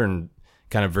our modern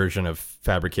kind of version of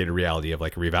fabricated reality of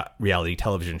like a reality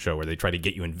television show where they try to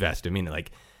get you invested. I mean,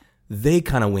 like, they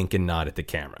kind of wink and nod at the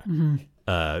camera. Mm-hmm.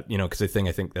 Because the thing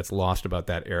I think that's lost about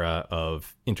that era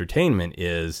of entertainment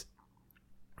is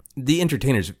the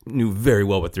entertainers knew very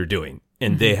well what they're doing,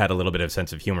 and they had a little bit of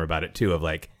sense of humor about it too. Of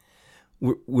like,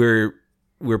 we're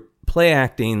play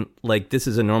acting like this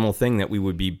is a normal thing that we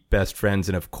would be best friends,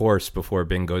 and of course, before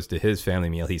Bing goes to his family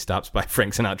meal, he stops by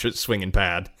Frank Sinatra's swinging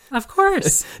pad. Of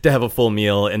course. To have a full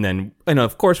meal, and then,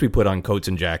 of course, we put on coats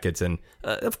and jackets, and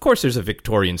of course, there's a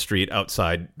Victorian street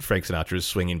outside Frank Sinatra's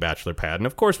swinging bachelor pad, and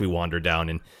of course, we wander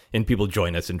down, and people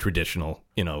join us in traditional,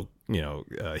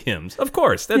 hymns. Of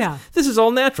course, this is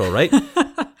all natural, right?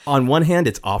 On one hand,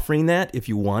 it's offering that if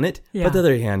you want it, but on the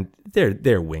other hand,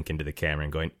 they're winking to the camera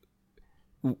and going,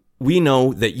 we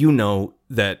know that you know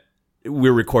that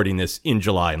we're recording this in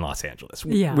July in Los Angeles.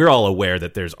 Yeah. We're all aware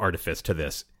that there's artifice to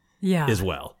this as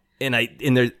well. And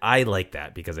I like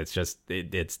that because it's just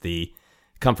it's the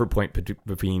comfort point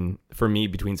between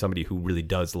somebody who really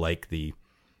does like the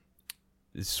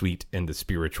sweet and the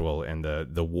spiritual and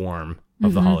the warm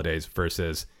of the holidays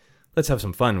versus let's have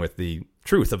some fun with the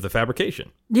truth of the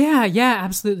fabrication. Yeah,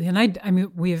 absolutely. And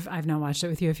I've now watched it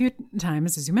with you a few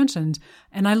times, as you mentioned,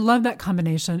 and I love that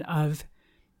combination of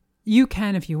you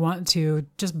can, if you want to,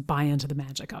 just buy into the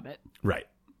magic of it. Right.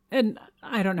 And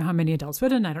I don't know how many adults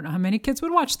would, and I don't know how many kids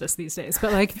would watch this these days,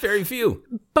 but like very few.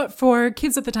 But for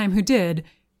kids at the time who did,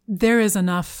 there is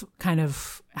enough kind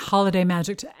of holiday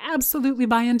magic to absolutely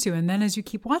buy into. And then as you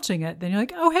keep watching it, then you're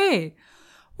like, oh, hey,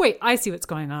 wait, I see what's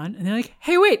going on. And they're like,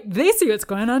 hey, wait, they see what's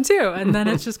going on too. And then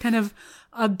it's just kind of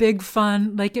a big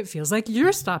fun, like it feels like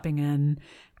you're stopping in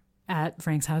at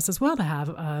Frank's house as well to have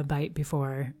a bite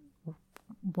before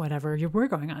whatever we're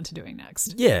going on to doing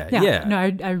next. Yeah. No,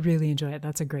 I really enjoy it.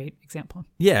 That's a great example.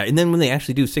 Yeah, and then when they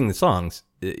actually do sing the songs,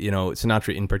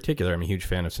 Sinatra in particular, I'm a huge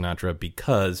fan of Sinatra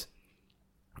because,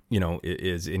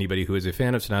 is anybody who is a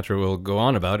fan of Sinatra will go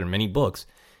on about in many books,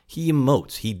 he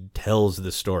emotes. He tells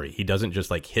the story. He doesn't just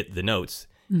like hit the notes.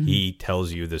 Mm-hmm. He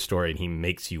tells you the story and he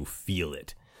makes you feel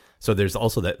it. So there's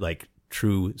also that like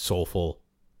true soulful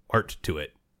art to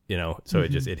it, so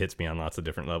it hits me on lots of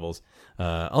different levels.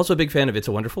 Also a big fan of It's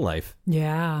a Wonderful Life.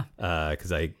 Yeah.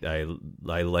 Because I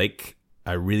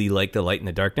really like the light in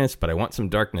the darkness, but I want some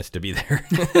darkness to be there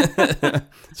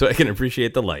so I can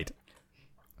appreciate the light.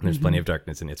 And there's plenty of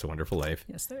darkness in It's a Wonderful Life.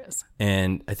 Yes, there is.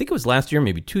 And I think it was last year,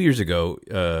 maybe 2 years ago,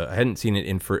 I hadn't seen it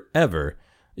in forever.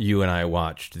 You and I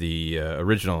watched the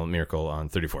original Miracle on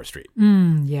 34th Street.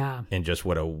 Yeah. And just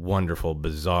what a wonderful,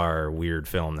 bizarre, weird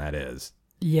film that is.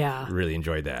 Yeah. Really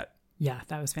enjoyed that. Yeah,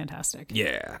 that was fantastic.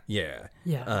 Yeah.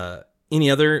 Any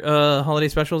other holiday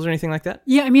specials or anything like that?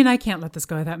 Yeah, I can't let this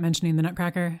go without mentioning the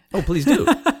Nutcracker. Oh, please do.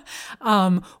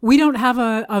 We don't have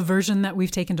a version that we've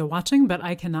taken to watching, but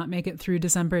I cannot make it through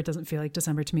December. It doesn't feel like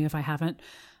December to me if I haven't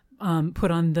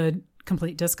put on the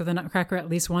complete disc of the Nutcracker at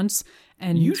least once.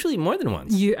 And usually more than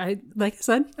once. Like I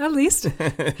said, at least.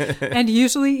 And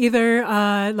usually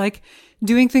either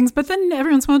doing things, but then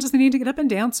every once in a while just they need to get up and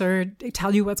dance or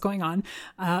tell you what's going on.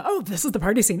 Oh, this is the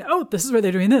party scene. Oh, this is where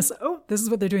they're doing this. Oh, this is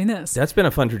what they're doing this. That's been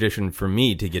a fun tradition for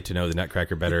me to get to know the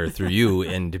Nutcracker better through you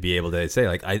and to be able to say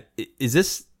like, is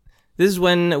this is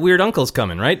when Weird Uncle's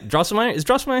coming, right? Is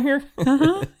Drosselmeyer here?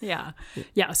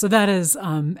 Yeah. So that is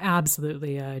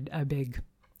absolutely a big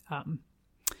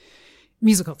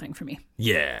musical thing for me.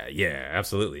 Yeah,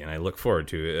 absolutely. And I look forward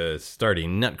to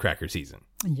starting Nutcracker season.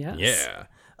 Yes.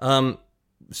 Yeah.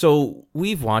 So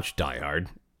we've watched Die Hard.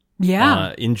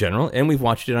 Yeah. In general, and we've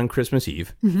watched it on Christmas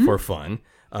Eve for fun.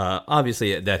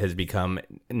 Obviously, that has become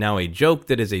now a joke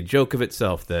that is a joke of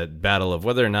itself, the battle of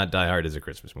whether or not Die Hard is a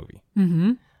Christmas movie.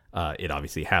 Mm-hmm. It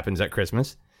obviously happens at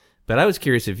Christmas. But I was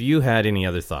curious if you had any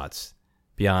other thoughts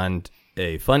beyond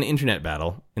a fun internet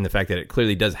battle and the fact that it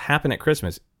clearly does happen at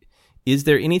Christmas. Is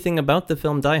there anything about the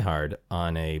film Die Hard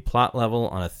on a plot level,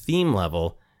 on a theme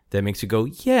level, that makes you go,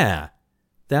 yeah,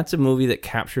 that's a movie that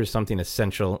captures something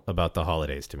essential about the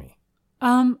holidays to me?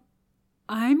 I'm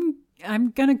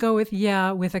gonna go with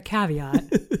a caveat,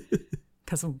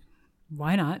 because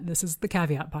why not? This is the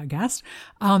Caveat podcast.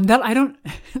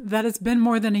 That it's been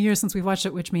more than a year since we've watched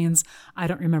it, which means I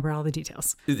don't remember all the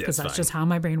details because that's just how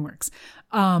my brain works.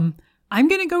 I'm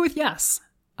gonna go with yes,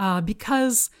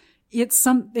 because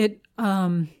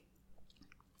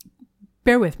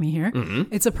bear with me here. Mm-hmm.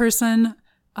 It's a person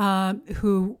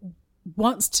who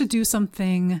wants to do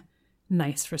something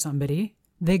nice for somebody.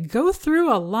 They go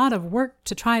through a lot of work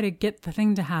to try to get the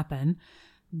thing to happen.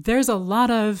 There's a lot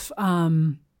of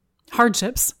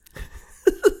hardships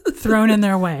thrown in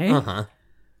their way. Uh-huh.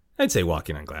 I'd say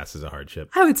walking on glass is a hardship.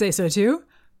 I would say so too.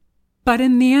 But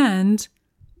in the end,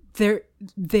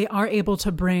 they are able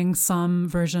to bring some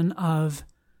version of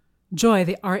joy.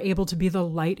 They are able to be the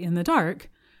light in the dark,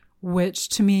 which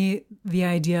to me, the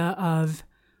idea of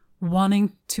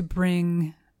wanting to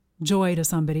bring joy to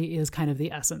somebody is kind of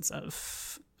the essence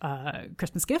of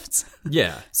Christmas gifts.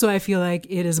 Yeah. So I feel like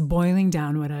it is boiling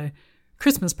down what a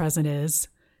Christmas present is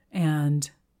and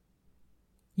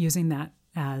using that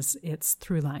as its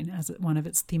through line, as one of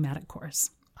its thematic cores.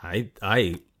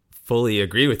 I fully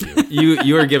agree with you.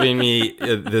 You are giving me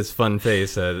this fun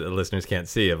face the listeners can't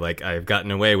see of like I've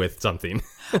gotten away with something.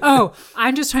 Oh,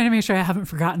 I'm just trying to make sure I haven't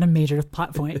forgotten a major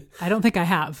plot point. I don't think I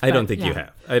have. I don't think you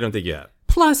have. I don't think you have.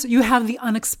 Plus, you have the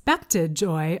unexpected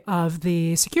joy of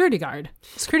the security guard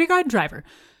driver.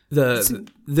 There's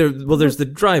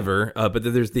the driver, but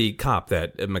there's the cop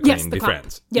that McClane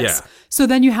befriends. Yes. Yeah. So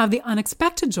then you have the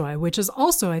unexpected joy, which is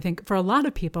also, I think, for a lot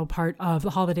of people, part of the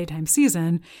holiday time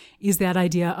season, is that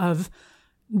idea of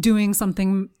doing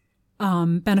something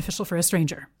beneficial for a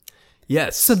stranger.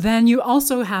 Yes. So then you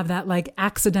also have that like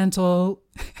accidental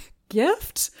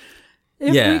gift,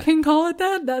 if we can call it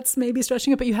that. That's maybe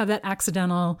stretching it, but you have that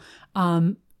accidental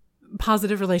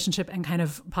positive relationship and kind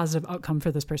of positive outcome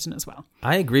for this person as well.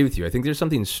 I agree with you. I think there's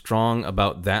something strong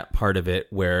about that part of it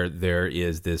where there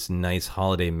is this nice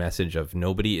holiday message of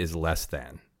nobody is less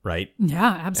than, right?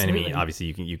 Yeah, absolutely. And I mean,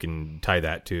 obviously you can tie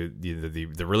that to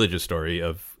the religious story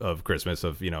of Christmas,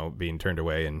 of, you know, being turned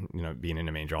away and, you know, being in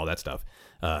a manger, all that stuff.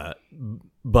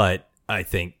 But I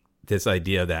think this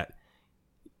idea that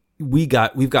we've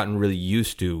gotten really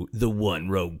used to the one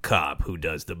rogue cop who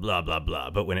does the blah, blah, blah.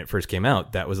 But when it first came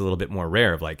out, that was a little bit more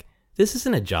rare of like, this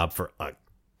isn't a job for a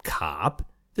cop.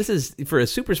 This is for a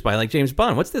super spy like James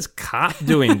Bond. What's this cop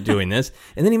doing this?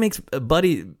 And then he makes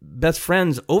best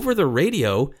friends over the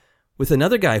radio with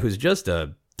another guy who's just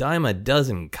a dime a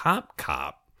dozen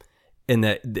cop. And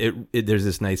that there's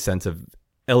this nice sense of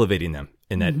elevating them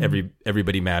and that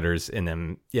everybody matters and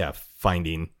them,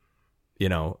 finding, you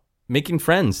know, making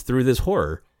friends through this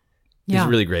horror is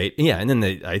really great. Yeah, and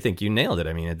then I think you nailed it.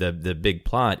 I mean, the big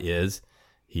plot is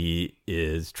he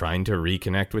is trying to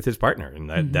reconnect with his partner, and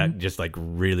that just like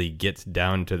really gets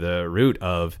down to the root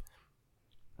of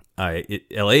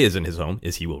L.A. isn't his home,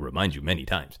 as he will remind you many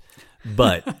times.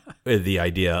 But the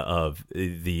idea of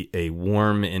a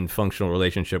warm and functional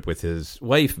relationship with his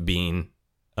wife being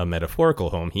a metaphorical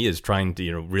home, he is trying to,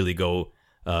 you know, really go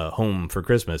home for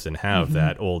Christmas and have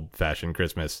that old-fashioned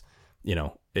Christmas, you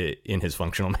know, in his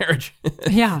functional marriage.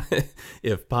 Yeah.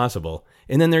 If possible.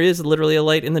 And then there is literally a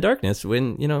light in the darkness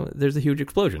when, you know, there's a huge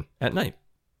explosion at night.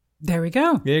 There we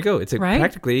go. There you go. It's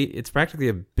practically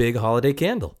a big holiday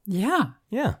candle. Yeah.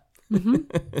 Yeah.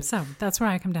 So that's where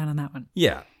I come down on that one.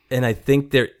 Yeah. And I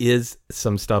think there is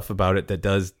some stuff about it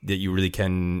that you really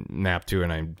can map to.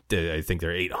 And I think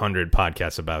there are 800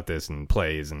 podcasts about this and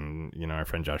plays. And, you know, our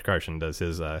friend Josh Carson does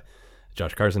his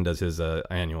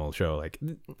annual show. Like,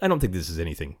 I don't think this is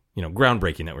anything, you know,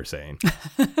 groundbreaking that we're saying.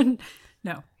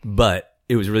 No. But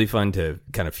it was really fun to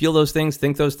kind of feel those things,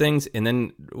 think those things. And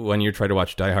then when you try to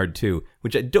watch Die Hard 2,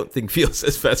 which I don't think feels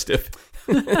as festive.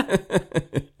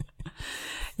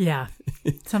 Yeah.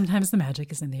 Sometimes the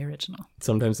magic is in the original.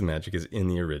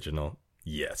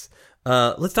 Yes.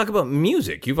 Let's talk about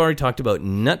music. You've already talked about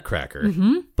Nutcracker,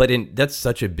 but that's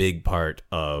such a big part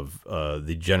of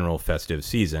the general festive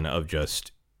season of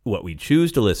just what we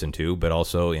choose to listen to, but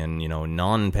also in, you know,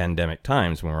 non-pandemic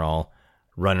times when we're all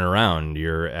running around.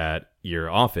 You're at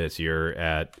your office, you're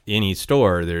at any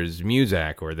store, there's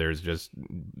music, or there's just,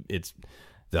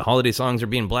 the holiday songs are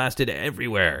being blasted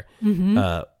everywhere.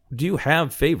 Do you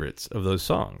have favorites of those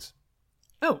songs?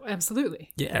 Oh,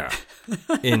 absolutely. Yeah.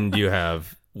 And do you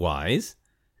have whys?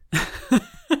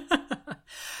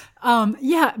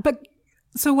 Yeah, but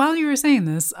so while you were saying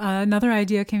this, another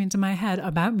idea came into my head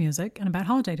about music and about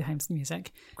holiday times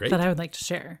music that I would like to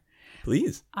share.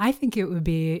 Please. I think it would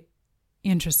be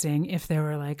interesting if there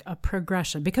were like a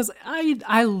progression, because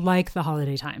I like the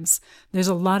holiday times. There's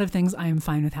a lot of things I am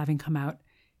fine with having come out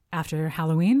after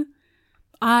Halloween.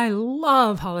 I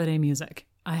love holiday music.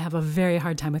 I have a very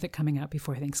hard time with it coming out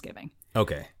before Thanksgiving.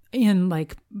 Okay. In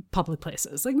like public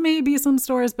places, like maybe some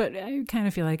stores, but I kind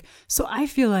of feel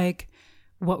like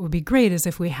what would be great is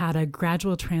if we had a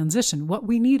gradual transition. What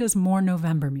we need is more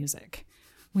November music.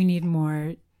 We need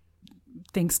more.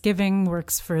 Thanksgiving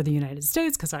works for the United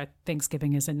States because our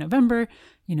Thanksgiving is in November.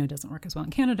 You know, it doesn't work as well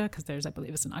in Canada because theirs, I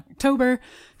believe, is in October.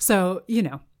 So, you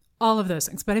know, all of those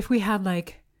things. But if we had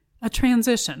like a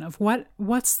transition of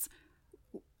what's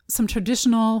some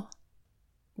traditional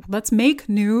let's make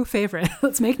new favorites.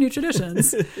 Let's make new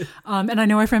traditions. And I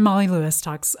know our friend Molly Lewis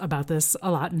talks about this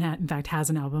a lot, and in fact has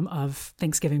an album of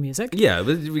Thanksgiving music. Yeah,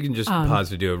 but we can just pause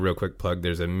to do a real quick plug.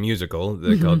 There's a musical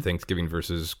called Thanksgiving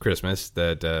versus Christmas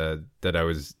that I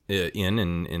was in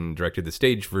and directed the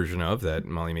stage version of, that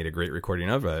Molly made a great recording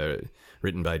of,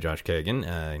 written by Josh Kagan.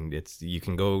 And you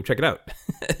can go check it out.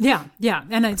 Yeah.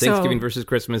 And Thanksgiving versus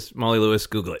Christmas, Molly Lewis,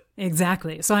 Google it.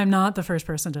 Exactly. So I'm not the first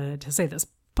person to say this,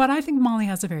 but I think Molly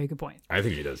has a very good point. I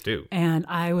think he does too. And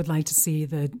I would like to see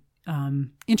the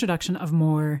introduction of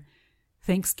more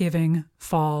Thanksgiving,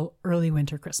 fall, early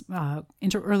winter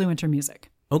music.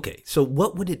 Okay, so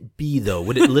what would it be though?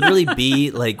 Would it literally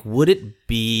be like? Would it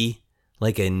be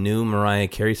like a new Mariah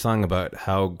Carey song about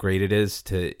how great it is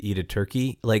to eat a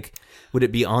turkey? Like, would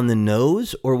it be on the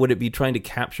nose, or would it be trying to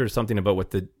capture something about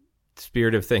what the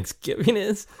spirit of Thanksgiving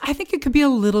is? I think it could be a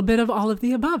little bit of all of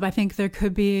the above. I think there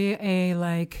could be a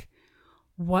like,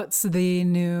 what's the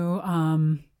new,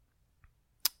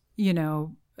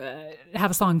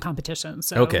 have a song competition.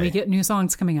 So we get new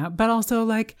songs coming out, but also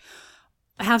like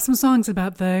have some songs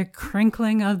about the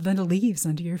crinkling of the leaves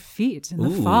under your feet in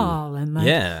the fall, and like,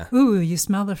 you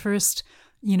smell the first,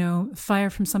 fire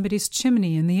from somebody's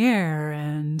chimney in the air,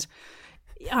 and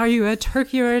are you a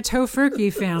turkey or a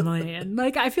tofurkey family? And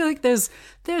like, I feel like there's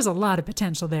a lot of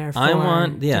potential there for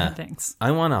different things.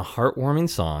 I want a heartwarming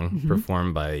song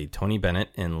performed by Tony Bennett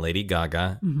and Lady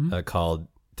Gaga called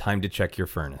 "Time to Check Your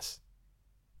Furnace."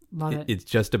 Love it. It's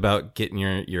just about getting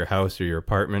your house or your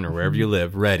apartment or wherever you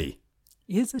live ready.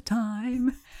 Is it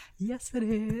time? Yes, it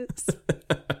is.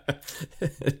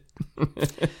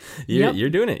 You're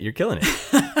doing it. You're killing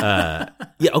it.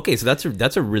 Okay. So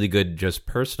that's a really good, just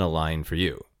personal line for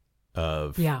you.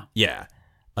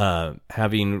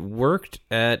 Having worked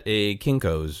at a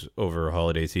Kinko's over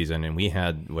holiday season, and we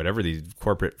had whatever these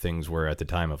corporate things were at the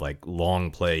time of like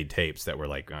long play tapes that were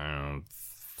like, I don't know,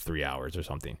 3 hours or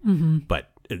something. But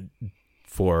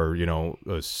for,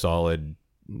 a solid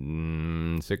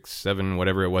 6, 7,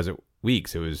 whatever it was,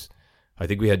 weeks, it was, I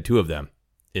think we had 2 of them,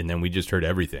 and then we just heard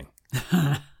everything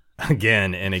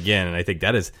again and again. And I think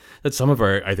that's some of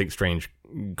our, I think, strange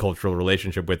cultural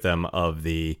relationship with them of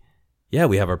we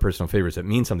have our personal favorites that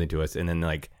mean something to us, and then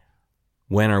like,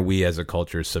 when are we as a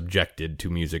culture subjected to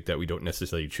music that we don't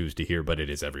necessarily choose to hear, but it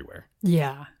is everywhere?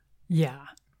 Yeah.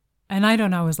 And I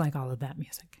don't always like all of that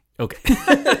music. Okay.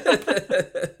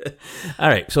 All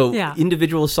right. So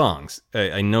individual songs.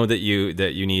 I know that you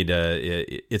need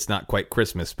 "It's Not Quite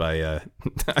Christmas" by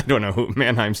I don't know who,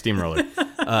 Mannheim Steamroller.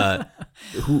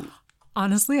 Who?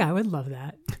 Honestly, I would love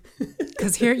that,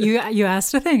 because here you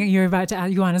asked a thing. You're about to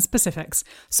ask, you wanted specifics.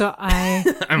 So I'm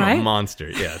a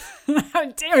monster. Yes. How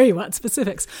dare you want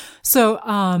specifics? So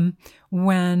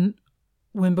when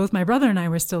both my brother and I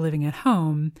were still living at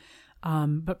home,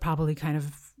 but probably kind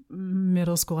of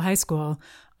middle school, high school,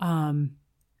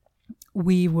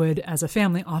 we would, as a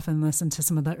family, often listen to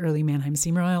some of the early Mannheim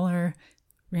Steamroller.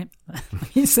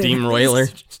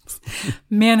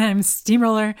 Mannheim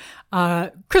Steamroller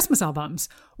Christmas albums,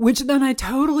 which then I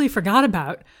totally forgot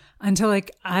about until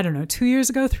like, I don't know, 2 years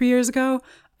ago, 3 years ago,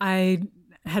 I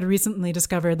had recently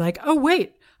discovered like, oh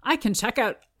wait, I can check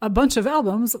out a bunch of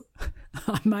albums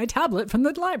on my tablet from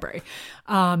the library.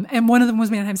 And one of them was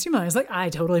Mannheim Steamroller. I was like, I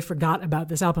totally forgot about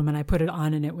this album, and I put it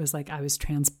on, and it was like, I was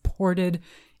transported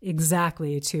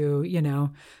exactly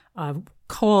to, a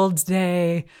cold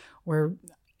day. We're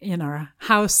in our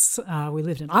house. We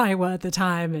lived in Iowa at the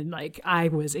time, and like, I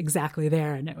was exactly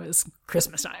there, and it was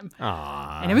Christmas time.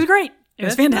 Aww. And it was great. It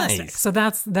was fantastic. Nice. So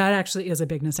that actually is a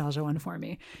big nostalgia one for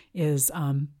me, is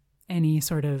any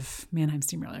sort of Mannheim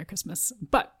Steamroller Christmas.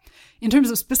 But in terms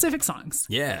of specific songs,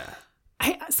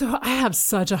 I have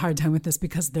such a hard time with this,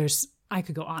 because I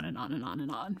could go on and on and on and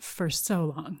on for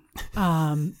so long.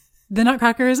 The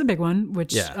Nutcracker is a big one,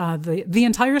 which the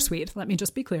entire suite. Let me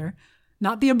just be clear,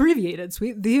 not the abbreviated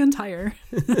suite, the entire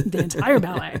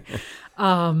ballet.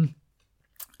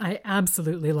 I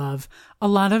absolutely love a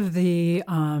lot of the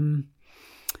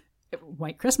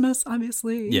White Christmas,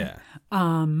 obviously. Yeah.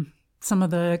 Some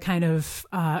of the kind of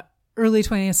early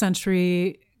 20th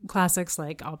century classics,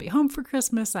 like I'll Be Home for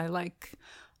Christmas. I like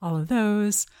all of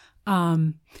those.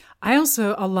 I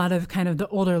also, a lot of kind of the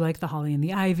older, like The Holly and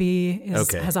the Ivy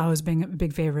has always been a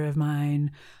big favorite of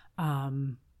mine.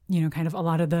 Kind of a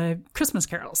lot of the Christmas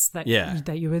carols that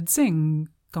you would sing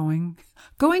going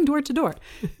door to door,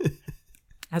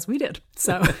 as we did.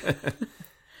 So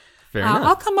fair enough.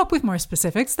 I'll come up with more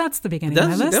specifics. That's the beginning of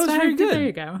my list. That was very good. There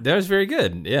you go. That was very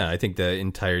good. Yeah, I think the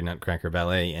entire Nutcracker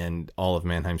Ballet and all of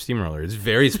Mannheim Steamroller is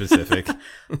very specific.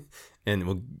 and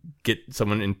we'll get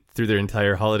someone in through their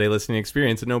entire holiday listening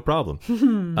experience, no problem.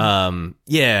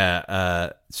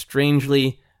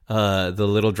 Strangely, The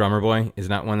Little Drummer Boy is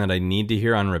not one that I need to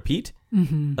hear on repeat.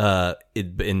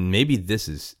 And maybe this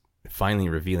is finally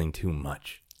revealing too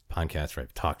much. Podcast where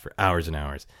I've talked for hours and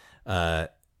hours.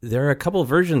 There are a couple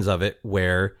versions of it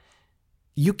where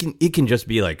it can just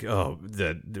be like, oh,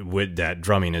 that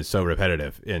drumming is so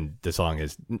repetitive, and the song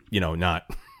is,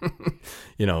 not,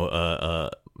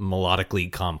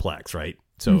 melodically complex, right?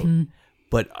 So,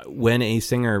 but when a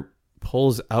singer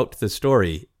pulls out the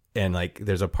story, and like,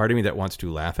 there's a part of me that wants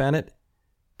to laugh at it,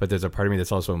 but there's a part of me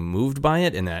that's also moved by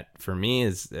it, and that for me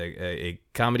is a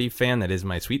comedy fan. That is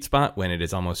my sweet spot when it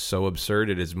is almost so absurd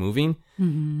it is moving.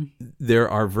 There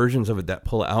are versions of it that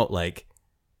pull out like,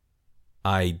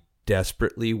 I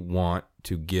desperately want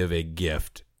to give a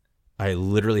gift. I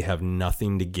literally have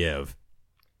nothing to give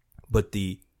but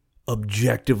the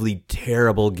objectively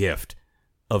terrible gift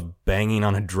of banging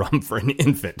on a drum for an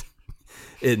infant.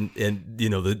 and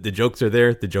the jokes are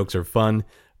there, the jokes are fun,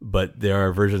 but there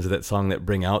are versions of that song that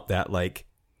bring out that, like,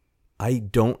 I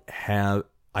don't have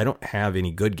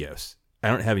any good gifts. I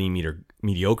don't have any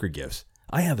mediocre gifts.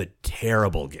 I have a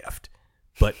terrible gift.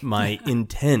 But my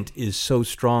intent is so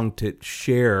strong to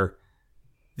share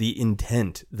the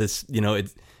intent. It's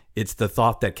the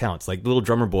thought that counts. Like, Little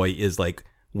Drummer Boy is like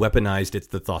weaponized. It's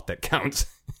the thought that counts.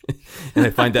 And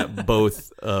I find that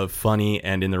both funny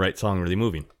and in the right song really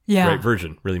moving. Yeah. Right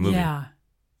version really moving. Yeah.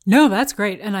 No, that's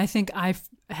great. And I think I've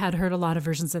had heard a lot of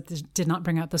versions that did not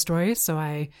bring out the story. So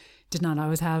I did not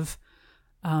always have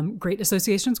great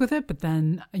associations with it, but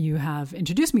then you have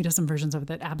introduced me to some versions of it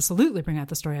that absolutely bring out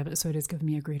the story of it, so it has given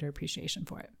me a greater appreciation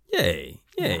for it. Yay.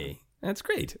 Yeah. That's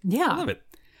great. Yeah. I love it.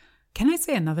 Can I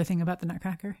say another thing about the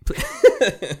Nutcracker?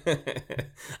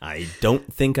 I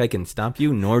don't think I can stop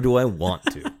you, nor do I want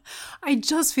to. I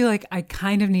just feel like I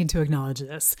kind of need to acknowledge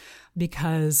this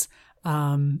because...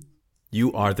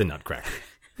 you are the Nutcracker.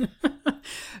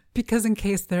 Because in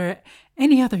case there are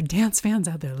any other dance fans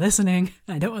out there listening,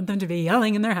 I don't want them to be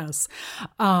yelling in their house.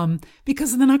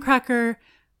 Because the Nutcracker,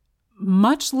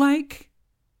 much like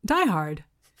Die Hard,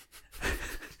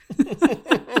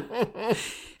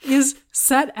 is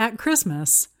set at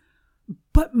Christmas,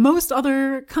 but most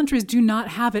other countries do not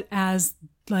have it as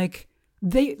there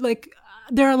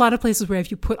are a lot of places where if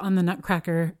you put on the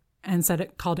Nutcracker and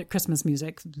called it Christmas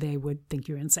music, they would think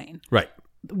you're insane. Right.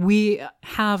 We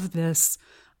have this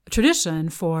tradition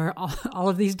for all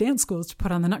of these dance schools to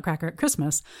put on the Nutcracker at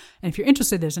Christmas. And if you're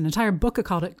interested, there's an entire book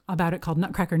about it called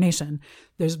Nutcracker Nation.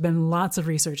 There's been lots of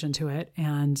research into it,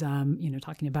 and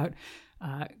talking about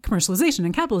commercialization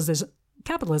and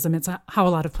capitalism. It's how a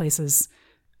lot of places.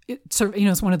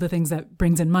 It's one of the things that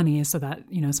brings in money so that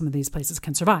some of these places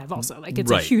can survive. Also, like,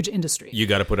 it's a huge industry. You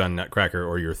got to put on Nutcracker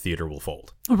or your theater will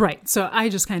fold. Right. So I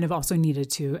just kind of also needed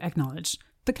to acknowledge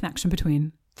the connection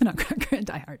between the Nutcracker and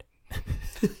Die Hard.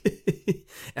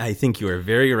 I think you are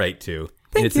very right to.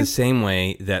 Thank it's you. The same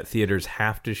way that theaters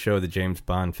have to show the James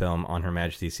Bond film On Her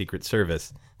Majesty's Secret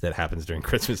Service that happens during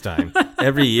Christmas time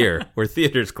every year, where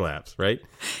theaters collapse, right?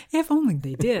 If only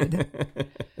they did.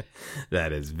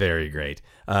 That is very great.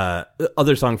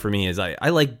 Other song for me is I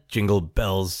like Jingle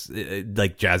Bells,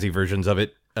 like jazzy versions of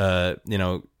it.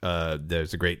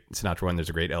 There's a great Sinatra one. There's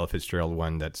a great Ella Fitzgerald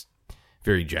one that's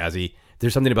very jazzy.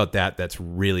 There's something about that that's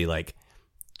really like,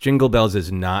 Jingle Bells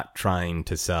is not trying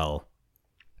to sell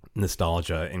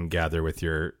nostalgia and gather with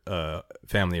your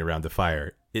family around the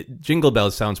fire. Jingle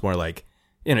Bells sounds more like,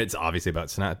 it's obviously about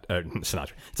Sinatra. It's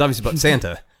obviously about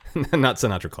Santa, not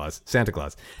Santa Claus. It's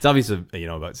obviously,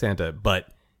 about Santa,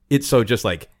 but it's so just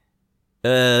like,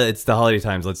 it's the holiday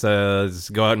times. Let's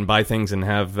go out and buy things and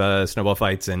have snowball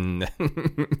fights and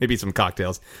maybe some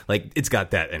cocktails. Like, it's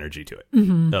got that energy to it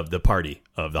of the party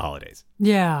of the holidays.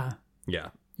 Yeah. Yeah.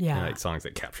 Yeah. And I like songs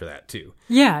that capture that too.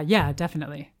 Yeah,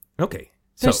 definitely. Okay.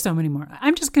 There's so many more.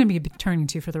 I'm just going to be turning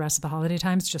to for the rest of the holiday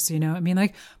times, just so you know. I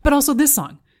mean, but also this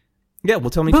song. Yeah,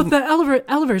 well, tell me. Both the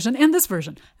Ella version and this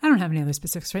version. I don't have any other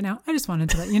specifics right now. I just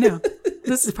wanted to let you know.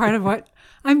 This is part of what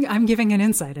I'm giving an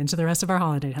insight into the rest of our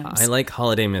holiday times. I like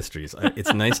holiday mysteries.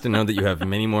 It's nice to know that you have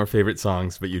many more favorite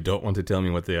songs, but you don't want to tell me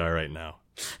what they are right now.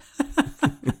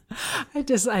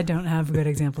 I don't have good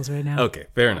examples right now. Okay,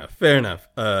 fair enough.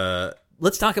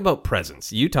 Let's talk about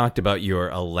presents. You talked about your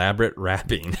elaborate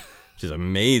wrapping, which is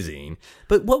amazing.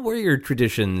 But what were your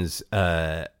traditions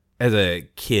as a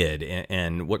kid,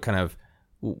 and what are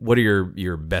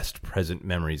your best present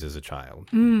memories as a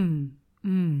child?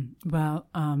 Well,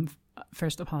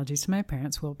 first, apologies to my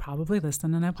parents who will probably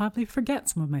listen, and I'll probably forget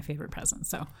some of my favorite presents.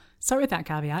 So start with that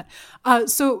caveat.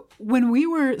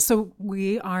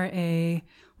 We are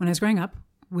when I was growing up,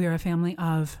 we were a family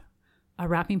of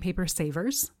wrapping paper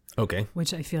savers, Okay.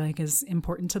 which I feel like is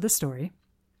important to the story.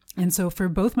 And so for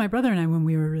both my brother and I, when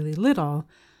we were really little,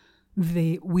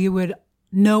 we would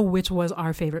know which was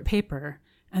our favorite paper.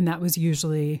 And that was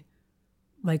usually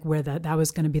like where that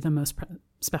was going to be the most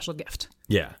special gift.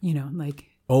 Yeah. You know, like,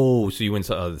 Oh, so you went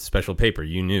to the special paper.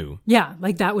 You knew. yeah,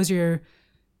 like that was whether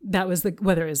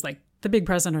it was like the big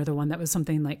present or the one that was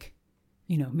something like,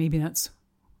 you know, maybe that's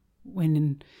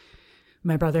when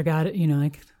my brother got it, you know,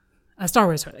 like a Star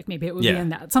Wars toy, like maybe it would be in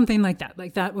that, something like that.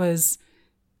 Like that was,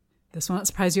 this will not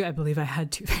surprise you, I believe I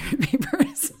had 2 favorite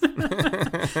papers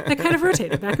that kind of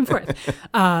rotated back and forth.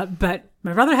 But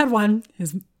my brother had one.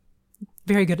 He's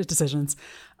very good at decisions.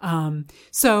 Did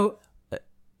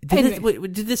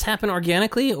this happen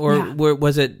organically, or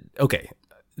was it okay?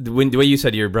 The way you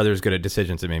said your brother's good at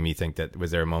decisions, it made me think that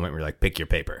was there a moment where you're like, pick your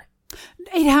paper?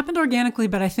 It happened organically,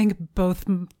 but I think both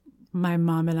my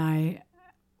mom and I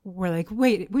were like,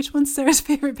 wait, which one's Sarah's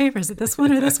favorite paper? Is it this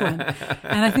one or this one?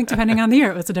 And I think depending on the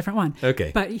year, it was a different one.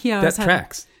 Okay. But he always that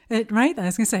tracks. Right? I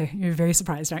was going to say, you're very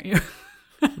surprised, aren't you?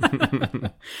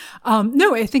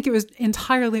 No, I think it was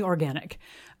entirely organic.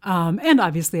 And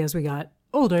obviously, as we got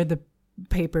older, the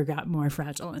paper got more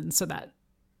fragile. And so that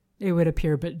it would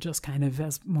appear, but just kind of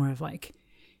as more of like,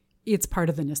 it's part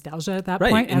of the nostalgia at that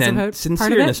point. And as then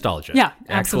sincere nostalgia. Yeah,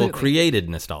 actual absolutely. created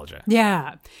nostalgia.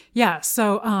 Yeah. Yeah.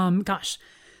 So,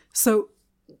 So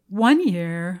one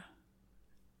year,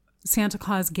 Santa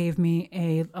Claus gave me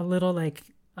a little like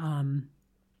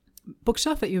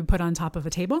bookshelf that you would put on top of a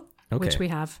table, which we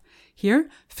have here,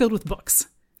 filled with books.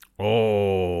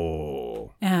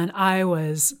 Oh. And I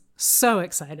was so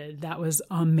excited. That was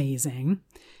amazing.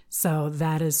 So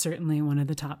that is certainly one of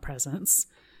the top presents.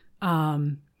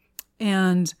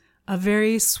 And a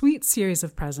very sweet series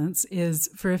of presents is,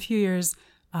 for a few years,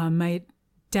 my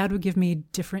dad would give me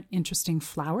different interesting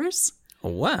flowers. Oh,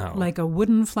 wow. Like a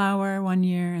wooden flower one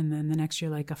year, and then the next year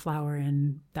like a flower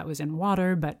that was in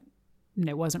water, but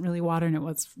it wasn't really water, and it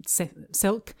was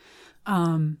silk.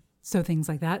 So things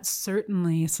like that.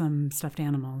 Certainly some stuffed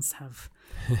animals have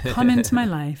come into my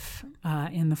life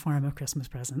in the form of Christmas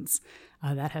presents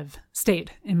that have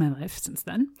stayed in my life since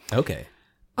then. Okay.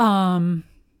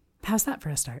 How's that for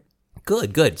a start?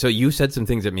 Good. So you said some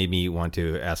things that made me want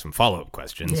to ask some follow-up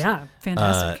questions. Yeah,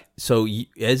 fantastic. So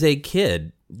as a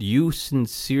kid, you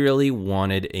sincerely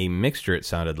wanted a mixture, it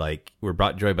sounded like. Were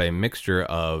brought joy by a mixture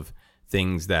of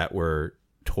things that were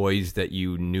toys that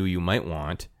you knew you might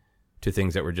want, to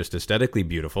things that were just aesthetically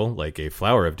beautiful, like a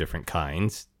flower of different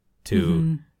kinds,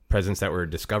 to presents that were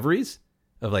discoveries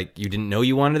of like, you didn't know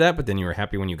you wanted that, but then you were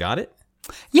happy when you got it.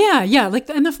 Yeah. Like,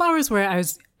 and the flowers were,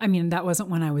 that wasn't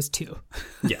when I was 2.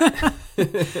 Yeah.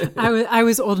 I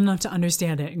was old enough to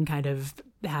understand it and kind of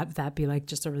have that be like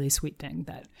just a really sweet thing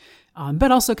that,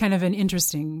 but also kind of an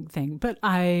interesting thing. But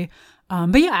yeah,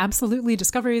 absolutely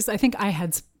discoveries. I think I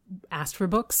had asked for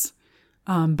books,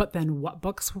 but then what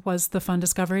books was the fun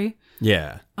discovery?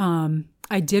 Yeah.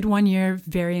 I did one year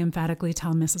very emphatically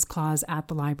tell Mrs. Claus at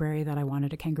the library that I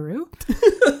wanted a kangaroo.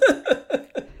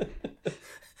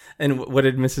 And what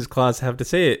did Mrs. Claus have to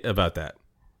say about that?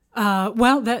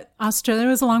 Well, that Australia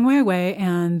was a long way away,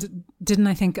 and didn't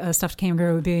I think a stuffed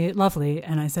kangaroo would be lovely?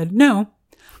 And I said, no,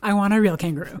 I want a real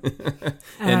kangaroo.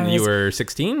 And you were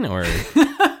 16 or?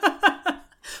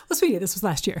 Well, sweetie, this was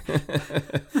last year.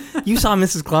 You saw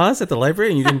Mrs. Claus at the library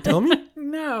and you didn't tell me?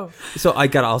 No. So I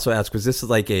got to also ask, was this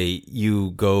like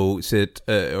you go sit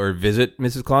or visit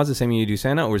Mrs. Claus the same way you do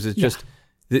Santa? Or is it just,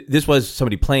 this was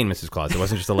somebody playing Mrs. Claus? It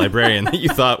wasn't just a librarian that you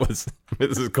thought was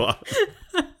Mrs. Claus?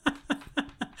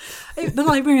 The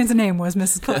librarian's name was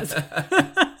Mrs. Claus.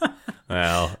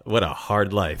 Well, what a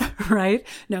hard life. Right?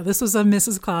 No, this was a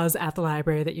Mrs. Claus at the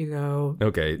library that you go.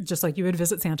 Okay. Just like you would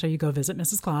visit Santa, you go visit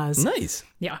Mrs. Claus. Nice.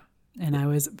 Yeah. And I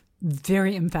was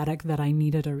very emphatic that I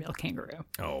needed a real kangaroo.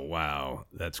 Oh, wow.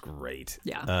 That's great.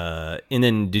 Yeah. And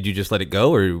then did you just let it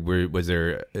go, or was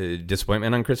there a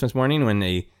disappointment on Christmas morning when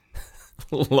a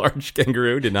large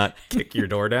kangaroo did not kick your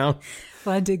door down?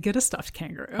 Well, I did get a stuffed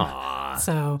kangaroo. Aww.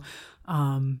 So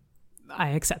I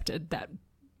accepted that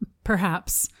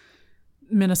perhaps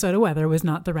Minnesota weather was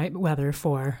not the right weather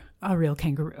for a real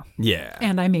kangaroo. Yeah.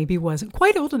 And I maybe wasn't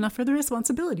quite old enough for the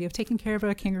responsibility of taking care of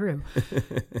a kangaroo.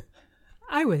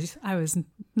 I was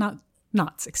not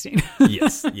 16.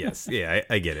 Yes. Yeah,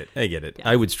 I get it. Yeah.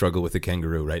 I would struggle with a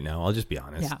kangaroo right now. I'll just be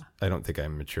honest. Yeah. I don't think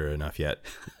I'm mature enough yet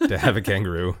to have a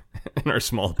kangaroo in our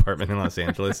small apartment in Los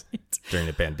Angeles during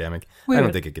the pandemic. I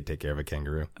don't think I could take care of a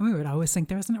kangaroo. We would always think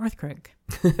there was an earthquake.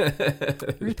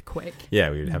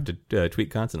 Yeah, we would have to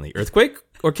tweet constantly. Earthquake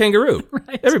or kangaroo?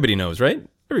 Right. Everybody knows, right?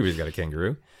 Everybody's got a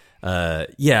kangaroo.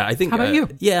 Yeah, I think. How about you?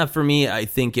 Yeah, for me, I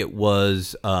think it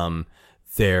was.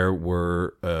 There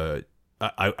were.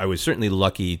 I was certainly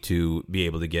lucky to be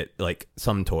able to get like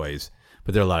some toys,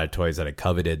 but there are a lot of toys that I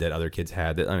coveted that other kids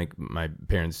had. That I mean, my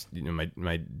parents,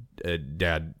 my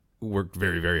dad worked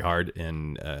very, very hard,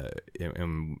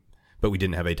 but we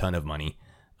didn't have a ton of money,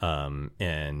 and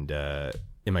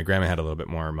my grandma had a little bit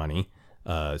more money,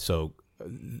 so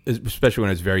especially when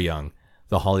I was very young.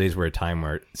 The holidays were a time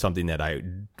where something that I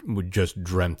would just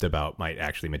dreamt about might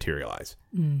actually materialize.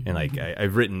 Mm-hmm. And like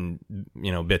I've written,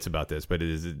 bits about this, but it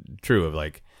is true of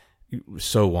like,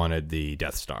 so wanted the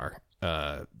Death Star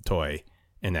toy,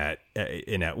 and that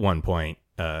at one point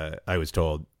I was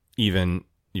told even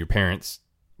your parents,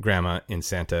 grandma, and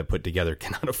Santa put together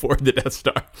cannot afford the Death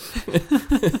Star.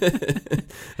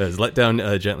 I was let down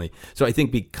gently. So I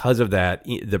think because of that,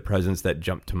 the presents that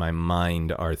jump to my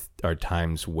mind are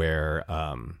times where,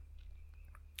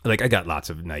 like I got lots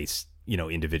of nice,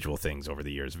 individual things over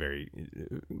the years, very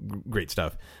great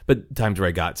stuff. But times where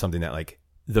I got something that like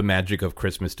the magic of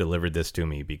Christmas delivered this to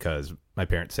me because my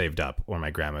parents saved up, or my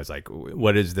grandma's like,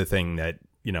 what is the thing that,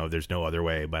 there's no other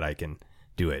way, but I can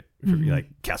do it for, like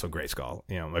Castle Grayskull.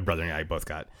 My brother and I both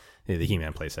got the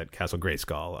He-Man playset, Castle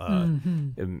Grayskull.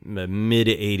 Mid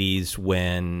 80s,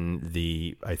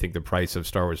 when I think the price of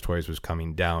Star Wars toys was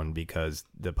coming down because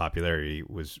the popularity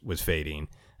was fading.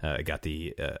 I got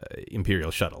the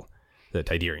Imperial shuttle, the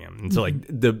Tiderium, and so like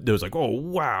there was like, oh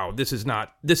wow, this is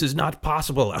not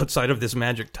possible outside of this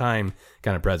magic time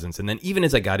kind of presence. And then even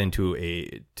as I got into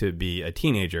to be a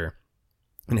teenager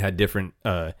and had different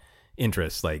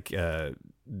interests, like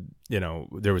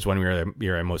there was one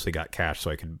year I mostly got cash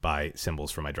so I could buy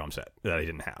cymbals for my drum set that I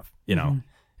didn't have,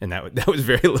 and that was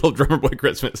very little Drummer Boy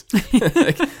Christmas.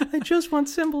 Like, I just want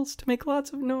cymbals to make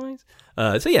lots of noise.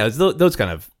 So yeah, it's those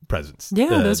kind of presents. Yeah,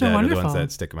 those are wonderful. The ones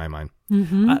that stick in my mind.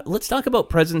 Let's talk about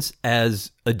presents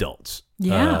as adults.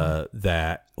 Yeah.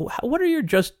 What are your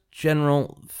just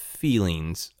general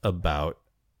feelings about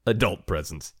adult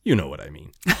presents? You know what I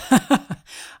mean.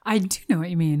 I do know what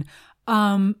you mean.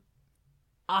 I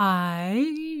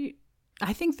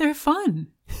think they're fun.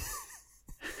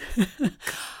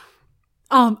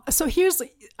 So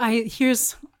I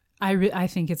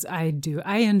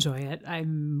enjoy it.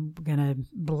 I'm gonna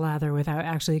blather without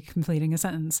actually completing a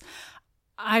sentence.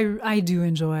 I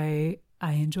enjoy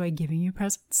giving you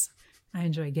presents. I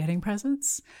enjoy getting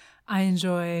presents. I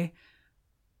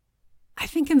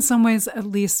think in some ways, at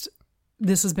least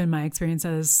this has been my experience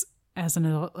as an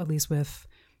adult, at least with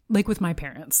my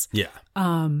parents. Yeah.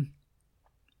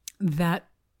 That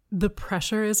the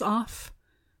pressure is off.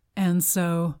 And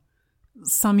so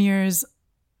some years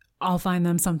I'll find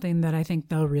them something that I think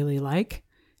they'll really like.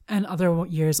 And other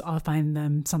years I'll find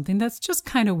them something that's just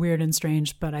kind of weird and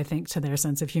strange, but I think to their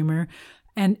sense of humor.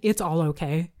 And it's all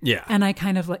okay. Yeah. And I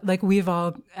kind of like we've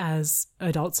all, as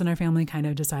adults in our family, kind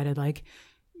of decided like,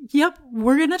 yep,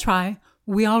 we're going to try.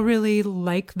 We all really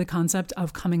like the concept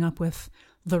of coming up with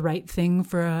the right thing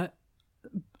for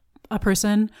a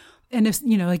person. And if,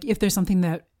 if there's something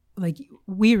that like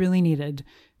we really needed,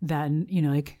 then,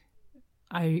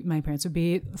 my parents would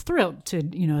be thrilled to,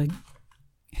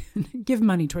 give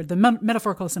money toward the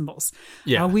metaphorical symbols.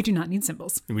 Yeah. We do not need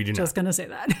symbols. We do not. Just going to say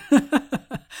that.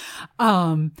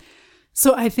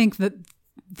 So I think that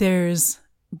there's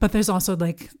also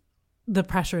like the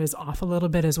pressure is off a little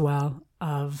bit as well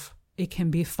of it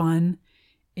can be fun.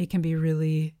 It can be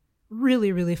really,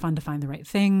 really, really fun to find the right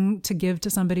thing to give to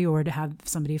somebody or to have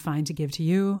somebody find to give to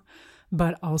you.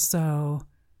 But also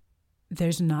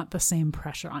there's not the same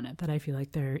pressure on it that I feel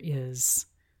like there is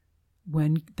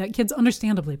when that kids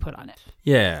understandably put on it.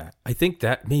 Yeah. I think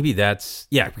that maybe that's,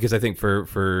 because I think for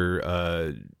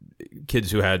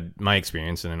kids who had my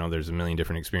experience, and I know there's a million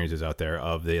different experiences out there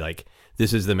of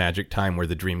this is the magic time where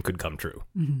the dream could come true,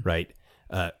 right?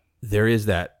 There is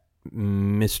that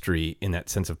mystery in that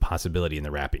sense of possibility in the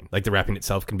wrapping. Like the wrapping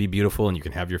itself can be beautiful and you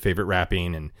can have your favorite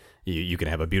wrapping and you can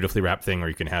have a beautifully wrapped thing or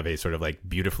you can have a sort of like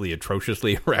beautifully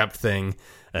atrociously wrapped thing.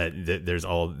 There's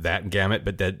all that gamut,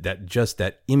 but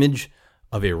that image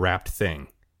of a wrapped thing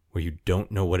where you don't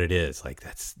know what it is, like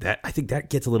I think that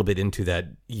gets a little bit into that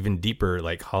even deeper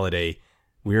like holiday.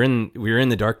 We're in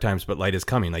the dark times, but light is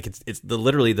coming. Like it's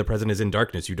literally the present is in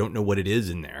darkness. You don't know what it is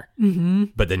in there,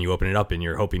 but then you open it up and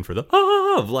you're hoping for the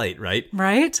of light, right?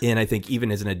 Right. And I think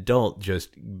even as an adult,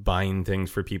 just buying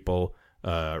things for people,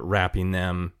 wrapping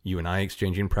them, you and I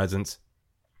exchanging presents,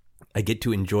 I get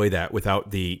to enjoy that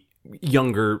without the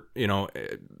younger,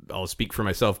 I'll speak for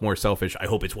myself, more selfish. I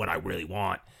hope it's what I really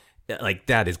want. Like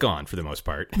that is gone for the most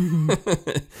part, and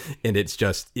it's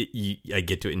just I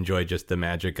get to enjoy just the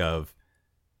magic of.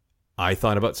 I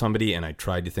thought about somebody and I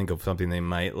tried to think of something they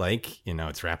might like,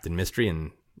 it's wrapped in mystery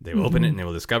and they will open it and they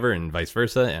will discover, and vice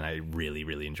versa. And I really,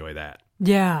 really enjoy that.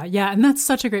 Yeah. And that's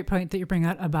such a great point that you bring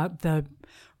out about the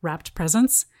wrapped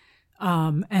presents.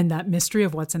 And that mystery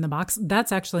of what's in the box.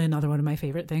 That's actually another one of my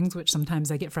favorite things, which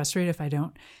sometimes I get frustrated if I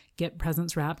don't get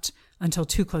presents wrapped until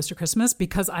too close to Christmas,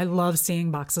 because I love seeing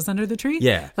boxes under the tree.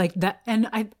 Yeah. Like that.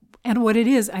 And what it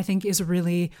is, I think, is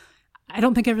really, I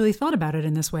don't think I really thought about it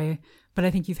in this way, but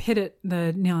I think you've hit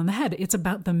the nail on the head. It's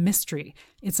about the mystery.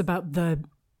 It's about the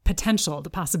potential, the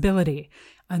possibility.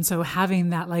 And so having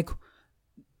that, like,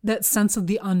 that sense of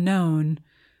the unknown,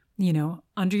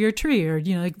 under your tree, or,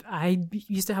 like I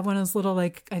used to have one of those little,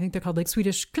 like, I think they're called like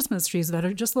Swedish Christmas trees that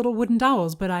are just little wooden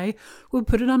dowels, but I would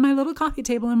put it on my little coffee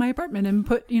table in my apartment and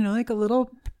put, like a little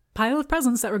pile of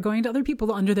presents that were going to other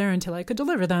people under there until I could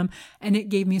deliver them. And it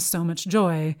gave me so much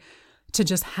joy to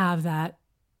just have that,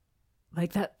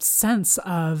 like, that sense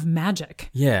of magic.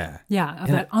 Yeah. Yeah. Of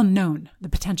that unknown, the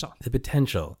potential. The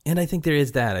potential. And I think there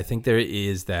is that. I think there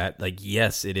is that, like,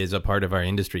 yes, it is a part of our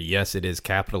industry. Yes, it is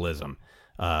capitalism.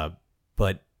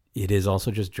 But it is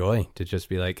also just joy to just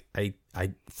be like, I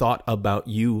thought about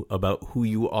you, about who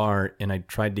you are, and I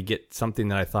tried to get something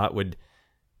that I thought would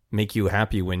make you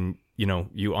happy when,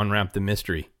 you unwrap the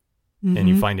mystery and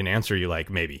you find an answer you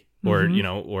like, maybe, or,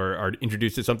 or are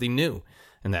introduced to something new.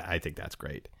 And I think that's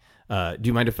great. Do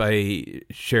you mind if I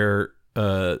share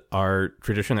our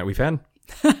tradition that we've had?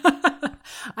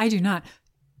 I do not.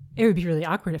 It would be really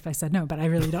awkward if I said no, but I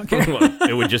really don't care. Well,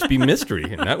 it would just be mystery,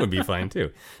 and that would be fine too.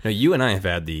 Now, you and I have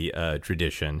had the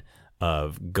tradition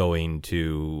of going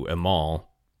to a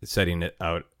mall, setting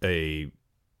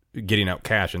getting out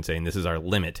cash and saying, this is our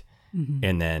limit,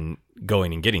 and then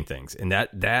going and getting things. And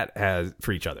that has,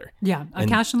 for each other. Yeah, a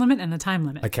cash limit and a time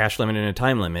limit. A cash limit and a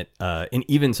time limit. And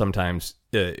even sometimes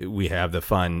we have the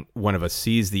fun, one of us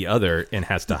sees the other and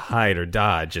has to hide or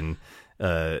dodge and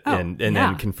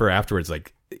then confer afterwards,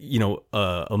 like,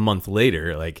 a month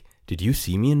later, like, did you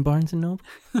see me in Barnes and Noble?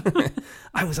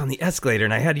 I was on the escalator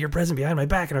and I had your present behind my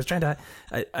back and I was trying to.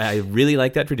 I really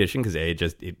like that tradition because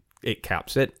it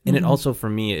caps it, and it also, for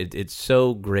me, it's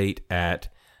so great at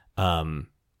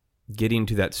getting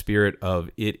to that spirit of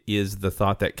it is the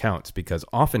thought that counts, because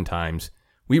oftentimes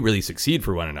we really succeed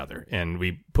for one another and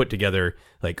we put together,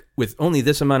 like, with only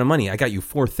this amount of money, I got you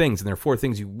 4 things, and there are 4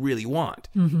 things you really want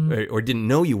or didn't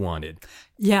know you wanted.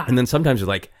 Yeah. And then sometimes you're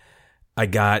like, I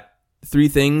got 3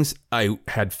 things. I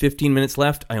had 15 minutes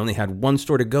left. I only had 1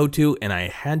 store to go to, and I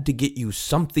had to get you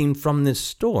something from this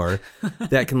store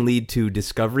that can lead to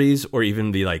discoveries, or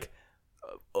even be like,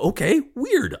 okay,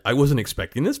 weird. I wasn't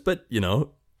expecting this, but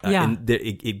and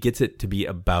it gets it to be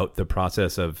about the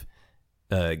process of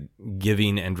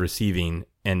giving and receiving,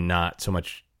 and not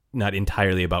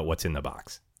entirely about what's in the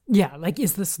box. Yeah, like,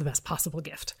 is this the best possible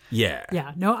gift? Yeah.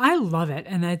 Yeah. No, I love it.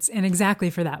 And exactly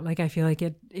for that. Like, I feel like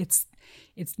it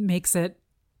makes it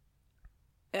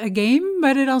a game,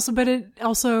 but it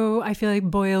also I feel like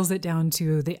boils it down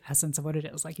to the essence of what it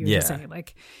is. Like you were just saying,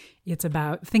 like, it's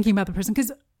about thinking about the person,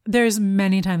 because there's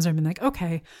many times I've been like,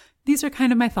 okay, these are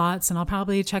kind of my thoughts, and I'll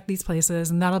probably check these places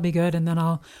and that'll be good. And then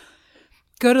I'll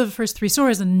go to the first 3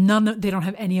 stores and they don't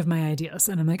have any of my ideas.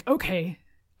 And I'm like, okay,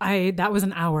 that was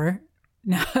an hour.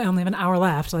 Now I only have an hour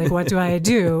left. Like, what do I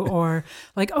do? Or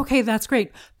like, okay, that's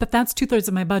great, but that's 2/3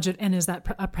 of my budget. And is that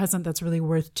a present that's really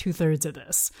worth 2/3 of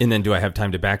this? And then do I have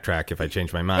time to backtrack if I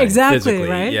change my mind? Exactly. Physically?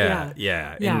 Right.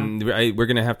 Yeah. And we're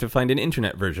going to have to find an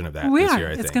internet version of that this year,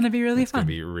 I think. It's going to be really fun. It's going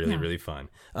to be really, really fun.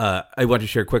 I want to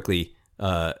share quickly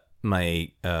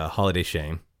my holiday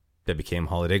shame that became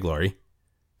holiday glory,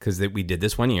 because we did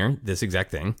this one year, this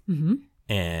exact thing. Mm-hmm.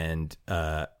 And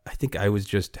I think I was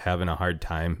just having a hard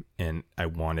time, and I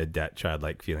wanted that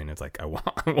childlike feeling. It's like I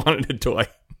wanted a toy,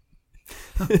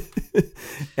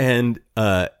 and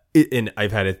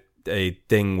I've had a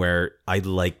thing where I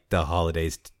like the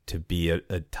holidays to be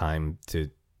a time to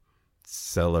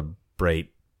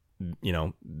celebrate,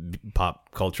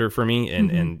 pop culture for me,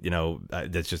 and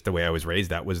that's just the way I was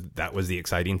raised. That was the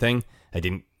exciting thing. I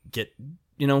didn't get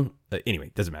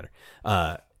anyway, doesn't matter.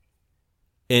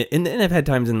 And I've had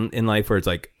times in life where it's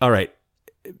like, all right,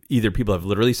 either people have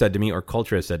literally said to me or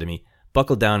culture has said to me,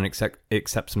 buckle down and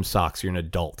accept some socks. You're an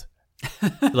adult.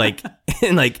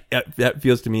 That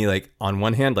feels to me like, on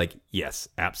one hand, like, yes,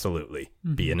 absolutely,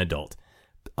 be an adult.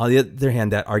 On the other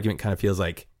hand, that argument kind of feels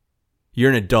like, you're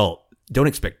an adult. Don't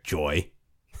expect joy.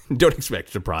 Don't expect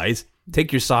surprise.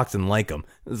 Take your socks and like them.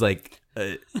 It's like,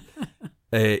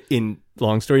 in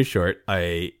long story short,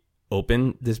 I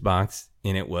opened this box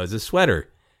and it was a sweater.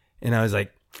 And I was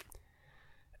like,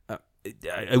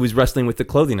 I was wrestling with the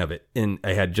clothing of it. And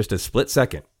I had just a split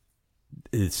second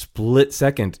a split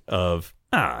second of,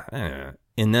 and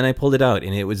then I pulled it out,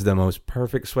 and it was the most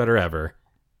perfect sweater ever.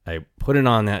 I put it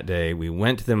on that day. We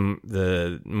went to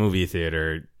the movie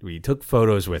theater. We took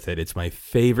photos with it. It's my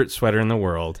favorite sweater in the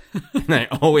world. And I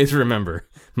always remember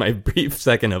my brief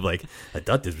second of like, I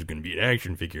thought this was going to be an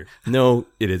action figure. No,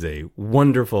 it is a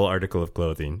wonderful article of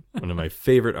clothing. One of my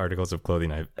favorite articles of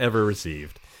clothing I've ever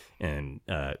received. And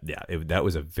that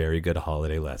was a very good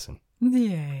holiday lesson.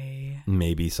 Yay.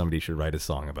 Maybe somebody should write a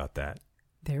song about that.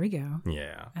 There we go.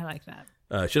 Yeah. I like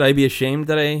that. Should I be ashamed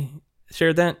that I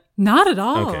shared that? Not at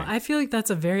all. Okay. I feel like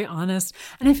that's a very honest,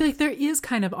 and I feel like there is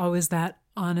kind of always that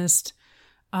honest,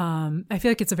 I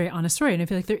feel like it's a very honest story. And I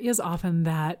feel like there is often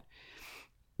that,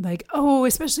 like, oh,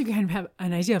 especially if you kind of have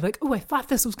an idea of like, oh, I thought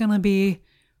this was going to be,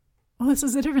 well, this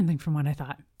is a different thing from what I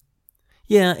thought.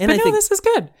 Yeah. And but I think this is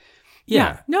good.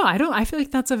 Yeah. No, I don't. I feel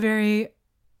like that's a very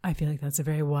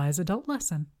wise adult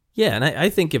lesson. Yeah, and I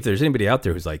think if there's anybody out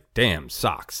there who's like, damn,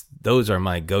 socks, those are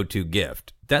my go-to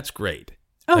gift, that's great.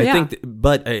 Oh, I yeah. think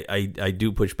but I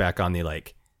do push back on the,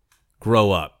 like,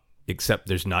 grow up, except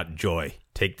there's not joy.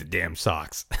 Take the damn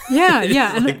socks. Yeah,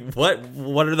 yeah. And like,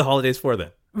 what are the holidays for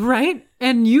then? right?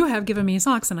 And you have given me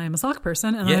socks, and I'm a sock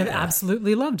person, and Yeah. I've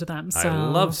absolutely loved them. So I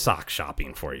love sock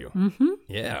shopping for you. Mm-hmm.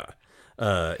 Yeah.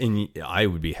 And I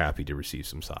would be happy to receive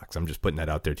some socks. I'm just putting that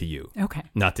out there to you. Okay.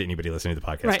 Not to anybody listening to the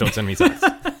podcast. Right. Don't send me socks.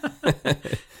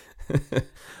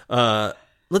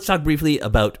 Let's talk briefly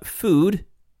about food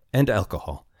and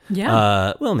alcohol.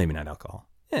 Yeah. Well, maybe not alcohol.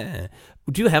 Yeah.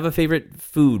 Do you have a favorite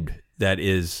food that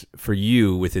is for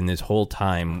you within this whole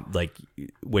time, like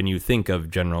when you think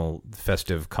of general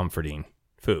festive comforting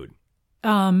food?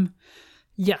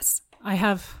 Yes, I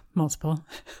have multiple,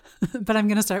 but I'm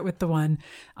going to start with the one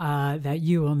that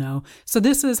you will know. So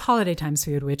this is holiday times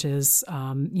food, which is,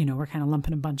 we're kind of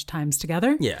lumping a bunch of times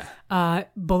together. Yeah.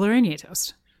 Bowler and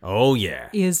Yatos Oh, yeah.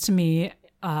 is to me,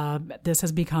 this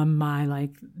has become my,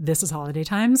 like, this is holiday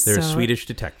times. They're so Swedish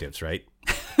detectives, right?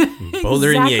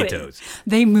 Bowler and Exactly. Yatos.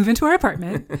 They move into our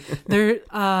apartment. They're,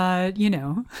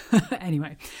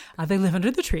 anyway, they live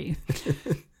under the tree.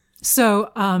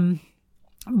 So,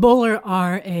 Bowler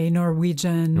are a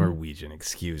Norwegian.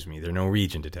 Excuse me. They're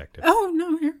Norwegian detectives. Oh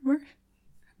no,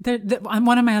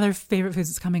 one of my other favorite foods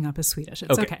that's coming up is Swedish.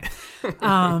 It's okay.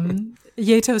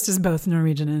 Yatos is both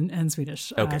Norwegian and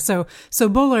Swedish. Okay. So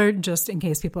Bowler, just in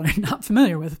case people are not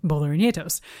familiar with Bowler and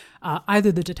Yatos,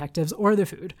 either the detectives or the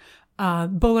food,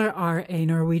 Bowler are a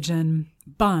Norwegian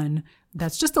bun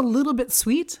that's just a little bit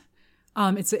sweet.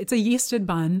 It's a yeasted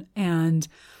bun, and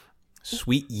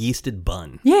Sweet yeasted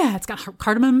bun. yeah, it's got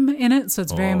cardamom in it, so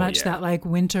it's very Oh, much yeah. that like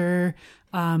winter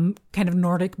kind of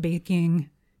Nordic baking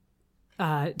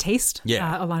taste.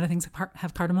 Yeah. A lot of things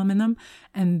have cardamom in them,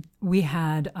 and we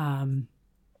had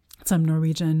some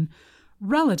Norwegian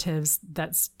relatives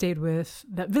that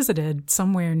visited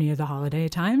somewhere near the holiday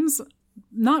times.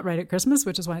 Not right at Christmas,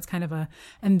 which is why it's kind of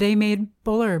and they made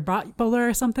Bowler or brought Bowler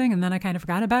or something, and then I kind of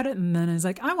forgot about it, and then I was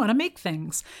like, I want to make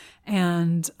things,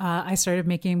 and I started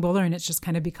making Bowler, and it's just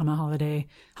kind of become a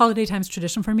holiday times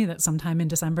tradition for me that sometime in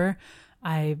December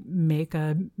I make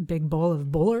a big bowl of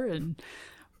Bowler, and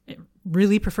I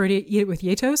really prefer to eat it with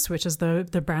Yatos, which is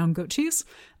the brown goat cheese,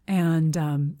 and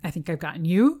I think I've gotten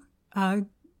you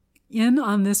in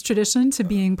on this tradition to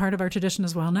being part of our tradition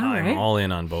as well now, I'm right? all in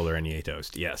on Bowler and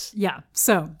Yatos. Yes. Yeah.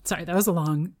 So, sorry, that was a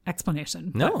long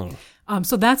explanation. No.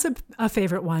 So that's a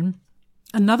favorite one.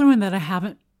 Another one that I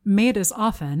haven't made as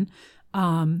often,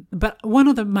 but one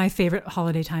of my favorite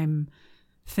holiday time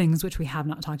things, which we have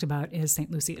not talked about, is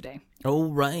St. Lucia Day. Oh,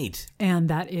 right. And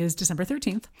that is December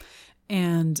 13th.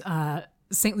 And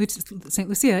St.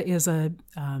 Lucia is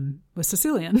was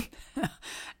Sicilian.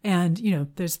 And,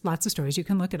 there's lots of stories. You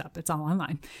can look it up. It's all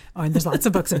online. Oh, and there's lots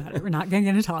of books about it. We're not going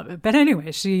to get into all of it. But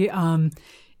anyway, she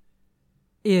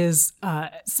is,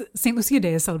 St. Lucia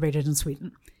Day is celebrated in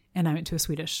Sweden. And I went to a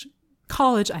Swedish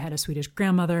college. I had a Swedish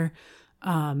grandmother.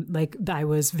 I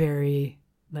was very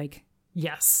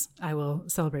yes, I will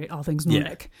celebrate all things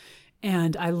Nordic. Yeah.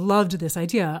 And I loved this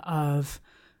idea of,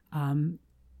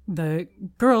 the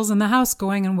girls in the house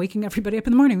going and waking everybody up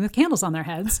in the morning with candles on their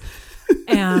heads.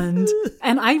 and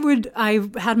I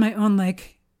had my own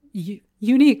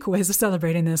unique ways of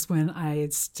celebrating this when I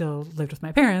still lived with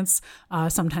my parents.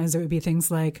 Sometimes it would be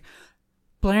things like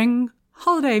blaring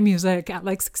holiday music at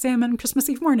 6 a.m. on Christmas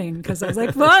Eve morning, because I was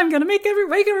like, well, I'm going to wake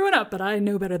everyone up, but I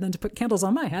know better than to put candles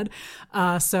on my head.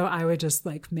 So I would just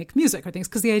make music or things,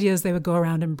 because the idea is they would go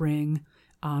around and bring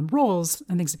rolls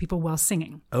and things to people while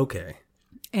singing. Okay.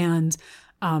 And,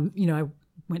 I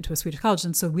went to a Swedish college,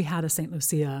 and so we had a St.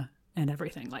 Lucia and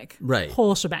everything, right.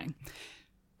 whole shebang.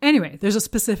 Anyway, there's a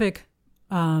specific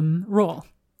roll,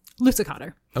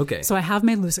 lucicotter. Okay. So I have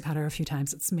made lucicotter a few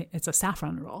times. It's a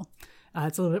saffron roll.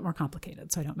 It's a little bit more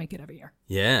complicated, so I don't make it every year.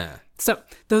 Yeah. So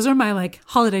those are my like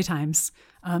holiday times,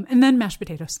 and then mashed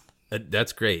potatoes.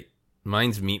 That's great.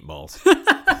 Mine's meatballs.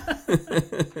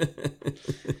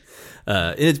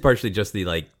 It's partially just the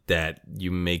like that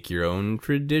you make your own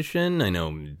tradition. I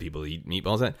know people eat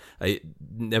meatballs. I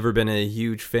never been a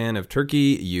huge fan of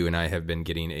turkey. You and I have been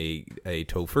getting a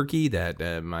tofurkey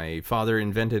that my father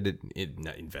invented.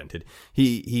 Not invented.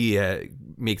 He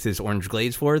makes this orange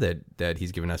glaze for that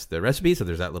he's given us the recipe. So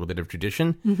there's that little bit of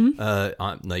tradition.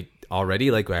 Like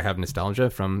already, like I have nostalgia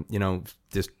from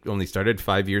this only started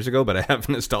 5 years ago, but I have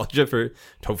nostalgia for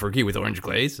tofurkey with orange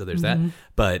glaze. So there's that.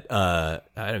 But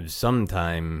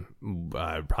sometime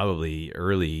probably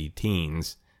early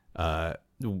teens, I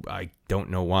don't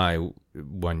know why.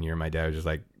 One year my dad was just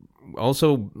like,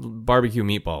 also barbecue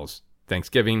meatballs,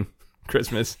 Thanksgiving,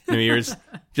 Christmas, New Year's,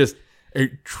 just a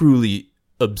truly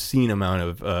obscene amount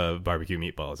of barbecue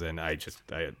meatballs, and I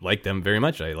like them very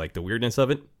much. I like the weirdness of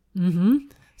it.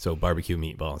 So barbecue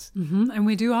meatballs. And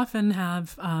we do often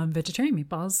have vegetarian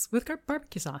meatballs with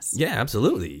barbecue sauce. Yeah,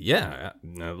 absolutely. Yeah,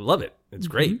 I love it. It's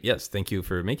great. Yes, thank you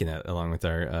for making that along with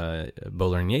our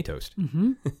Boulognier toast.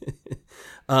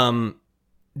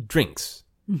 Drinks.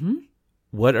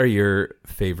 What are your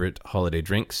favorite holiday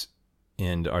drinks,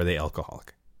 and are they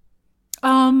alcoholic?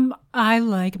 I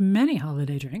like many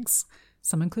holiday drinks.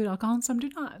 Some include alcohol and some do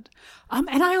not.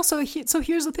 And I also, so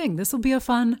here's the thing. This will be a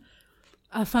fun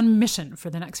mission for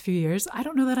the next few years. I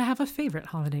don't know that I have a favorite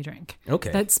holiday drink.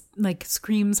 Okay. That's like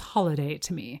screams holiday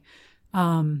to me.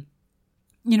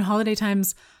 Holiday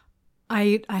times,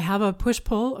 I have a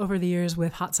push-pull over the years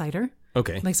with hot cider.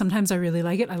 Okay. Like sometimes I really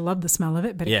like it. I love the smell of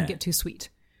it, but it can get too sweet.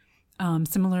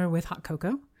 Similar with hot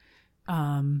cocoa.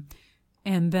 And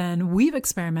then we've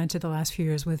experimented the last few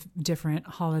years with different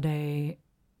holiday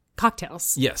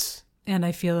cocktails. Yes. And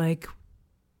I feel like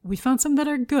we found some that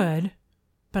are good,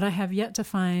 but I have yet to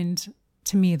find,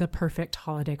 to me, the perfect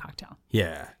holiday cocktail.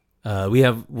 Yeah. We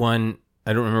have one,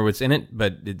 I don't remember what's in it,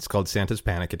 but it's called Santa's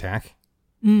Panic Attack.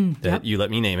 You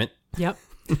let me name it. Yep.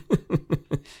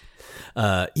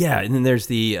 And then there's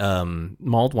the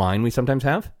mulled wine we sometimes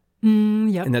have.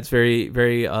 Yep. And that's very,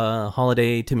 very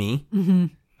holiday to me.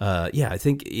 I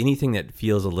think anything that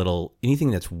feels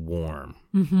anything that's warm,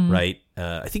 right?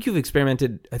 I think you've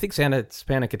experimented. I think Santa's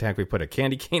Panic Attack, we put a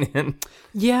candy cane in.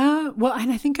 Yeah. Well,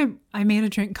 and I think I made a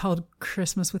drink called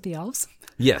Christmas with the Elves.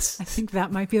 Yes. I think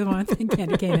that might be the one with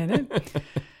candy cane in it.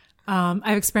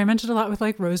 I've experimented a lot with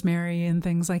like rosemary and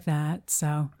things like that.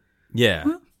 So yeah,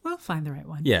 we'll find the right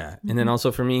one. Yeah. And then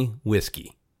also for me,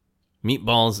 whiskey,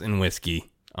 meatballs and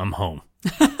whiskey. I'm home.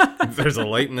 There's a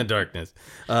light in the darkness.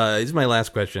 This is my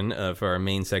last question for our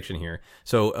main section here.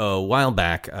 So a while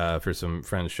back, for some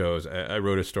friends' shows, I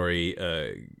wrote a story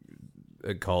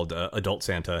called Adult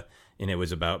Santa, and it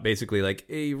was about basically like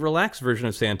a relaxed version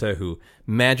of Santa who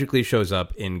magically shows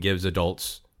up and gives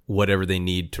adults whatever they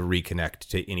need to reconnect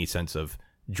to any sense of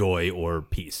joy or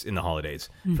peace in the holidays.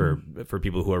 For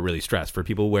people who are really stressed, for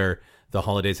people where the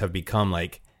holidays have become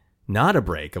like not a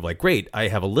break of like, great, I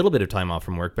have a little bit of time off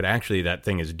from work, but actually that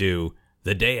thing is due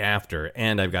the day after,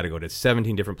 and I've got to go to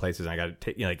 17 different places, and I got to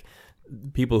take, like,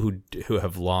 people who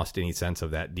have lost any sense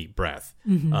of that deep breath.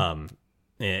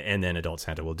 And then Adult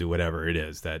Santa will do whatever it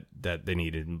is that they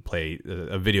need and play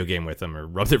a video game with them or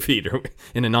rub their feet or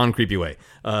in a non-creepy way,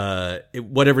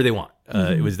 whatever they want.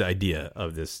 It was the idea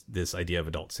of this idea of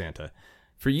Adult Santa.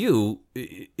 For you,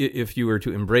 if you were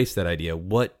to embrace that idea,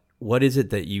 what is it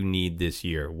that you need this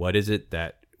year? What is it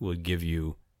that will give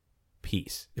you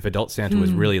peace? If Adult Santa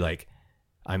was really like,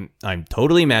 I'm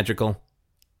totally magical.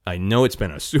 I know it's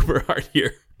been a super hard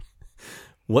year.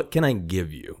 What can I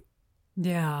give you?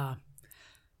 Yeah.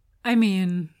 I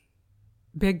mean,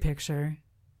 big picture,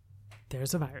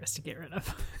 there's a virus to get rid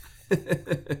of.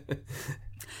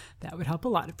 That would help a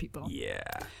lot of people. Yeah.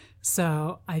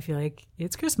 So I feel like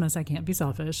it's Christmas. I can't be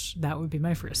selfish. That would be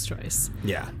my first choice.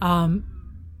 Yeah.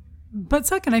 But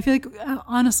second, I feel like,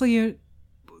 honestly,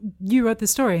 you wrote this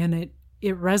story and it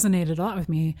resonated a lot with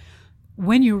me.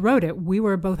 When you wrote it, we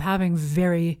were both having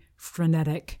very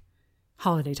frenetic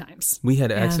holiday times. We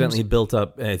had accidentally built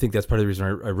up, and I think that's part of the reason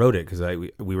I wrote it, because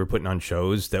we were putting on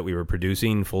shows that we were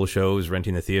producing, full shows,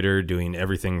 renting the theater, doing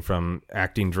everything from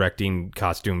acting, directing,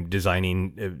 costume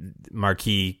designing,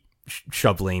 marquee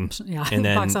shoveling. Yeah, and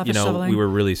then, shoveling. We were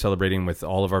really celebrating with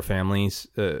all of our families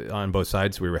on both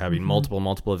sides. We were having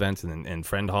multiple events and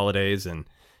friend holidays. And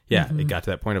it got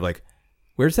to that point of like,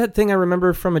 where's that thing I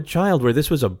remember from a child where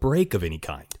this was a break of any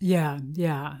kind? Yeah.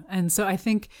 And so I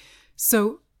think,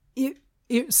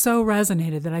 it so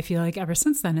resonated that I feel like ever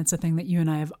since then, it's a thing that you and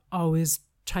I have always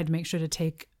tried to make sure to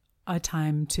take a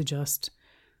time to just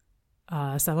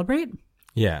celebrate.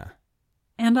 Yeah.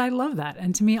 And I love that.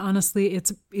 And to me, honestly,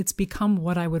 it's become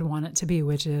what I would want it to be,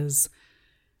 which is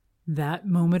that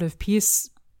moment of peace.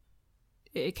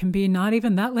 It can be not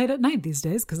even that late at night these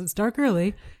days because it's dark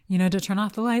early, to turn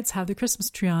off the lights, have the Christmas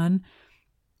tree on,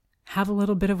 have a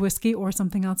little bit of whiskey or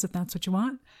something else if that's what you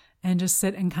want, and just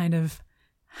sit and kind of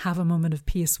have a moment of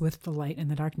peace with the light and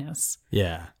the darkness.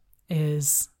 Yeah.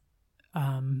 Is,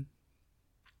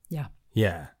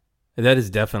 Yeah. That is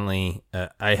definitely,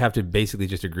 I have to basically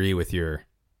just agree with your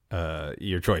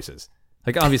choices.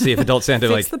 Like, obviously, if Adult Santa,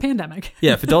 fix the pandemic.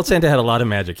 Yeah, if Adult Santa had a lot of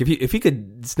magic, if he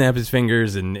could snap his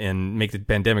fingers and make the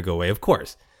pandemic go away, of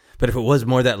course. But if it was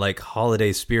more that, like,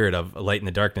 holiday spirit of light in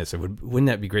the darkness, wouldn't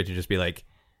that be great to just be like,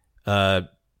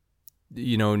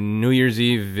 New Year's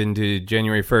Eve into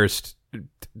January 1st,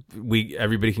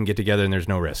 everybody can get together and there's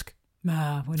no risk.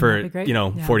 Wouldn't For, that be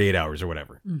great? 48 hours or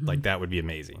whatever. Mm-hmm. Like, that would be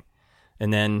amazing.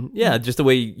 And then, just the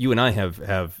way you and I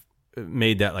have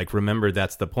made that, like, remember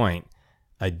that's the point.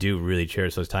 I do really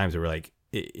cherish those times where we're like,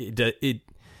 it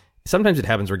sometimes it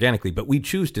happens organically, but we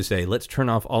choose to say, let's turn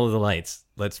off all of the lights.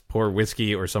 Let's pour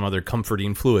whiskey or some other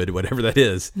comforting fluid, whatever that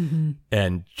is,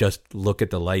 and just look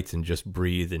at the lights and just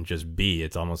breathe and just be.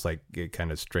 It's almost like a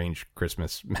kind of strange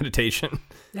Christmas meditation.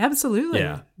 Absolutely.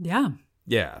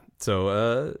 Yeah.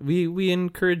 So we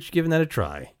encourage giving that a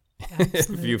try.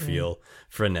 If you feel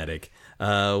frenetic.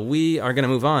 We are going to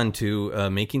move on to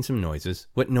making some noises.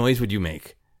 What noise would you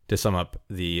make to sum up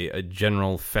the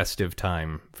general festive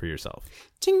time for yourself?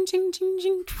 Ching, ching, ching,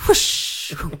 ching,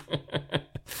 whoosh.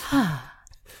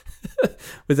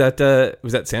 Was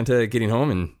that Santa getting home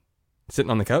and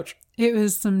sitting on the couch? It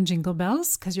was some jingle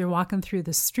bells because you're walking through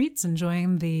the streets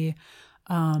enjoying the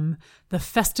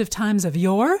festive times of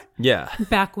yore. Yeah.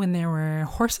 Back when there were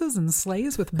horses and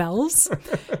sleighs with bells.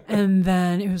 And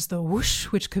then it was the whoosh,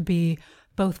 which could be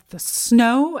both the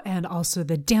snow and also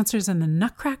the dancers in the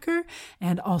Nutcracker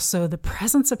and also the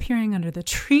presents appearing under the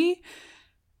tree.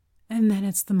 And then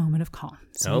it's the moment of calm.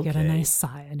 So you get a nice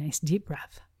sigh, a nice deep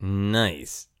breath.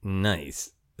 Nice.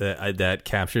 That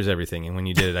captures everything. And when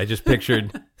you did it, I just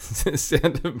pictured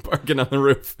Santa parking on the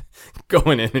roof,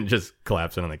 going in and just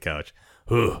collapsing on the couch.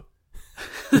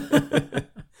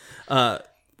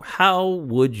 How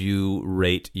would you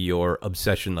rate your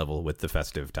obsession level with the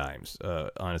festive times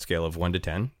on a scale of 1 to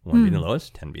 10? 1 being the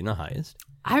lowest, 10 being the highest.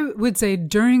 I would say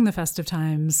during the festive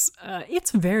times,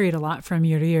 it's varied a lot from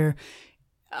year to year.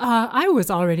 I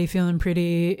was already feeling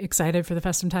pretty excited for the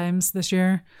festive times this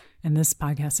year, and this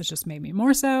podcast has just made me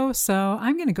more so. So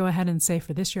I'm going to go ahead and say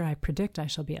for this year, I predict I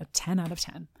shall be a 10 out of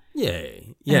 10.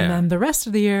 Yay. Yeah. And then the rest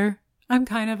of the year, I'm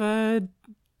kind of a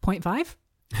 0.5.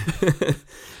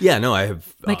 Yeah, no, I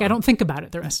have. I don't think about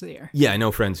it the rest of the year. Yeah, I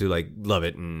know friends who like love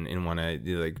it and want to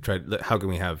like try. How can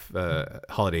we have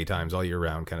holiday times all year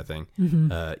round kind of thing?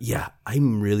 Yeah,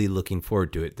 I'm really looking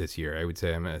forward to it this year. I would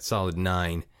say I'm a solid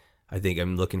 9. I think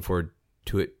I'm looking forward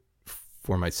to it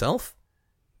for myself.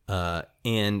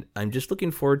 And I'm just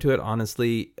looking forward to it,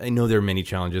 honestly. I know there are many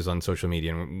challenges on social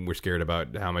media, and we're scared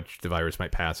about how much the virus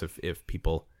might pass if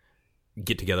people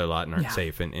get together a lot and aren't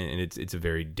safe. And it's a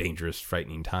very dangerous,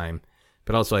 frightening time.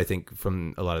 But also, I think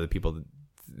from a lot of the people,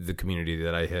 the community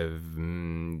that I have,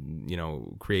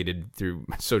 created through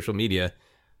social media,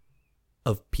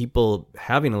 of people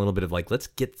having a little bit of like, let's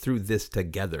get through this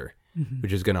together.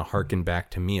 Which is going to harken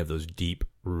back to me of those deep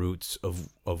roots of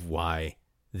why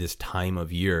this time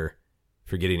of year,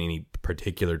 forgetting any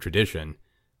particular tradition,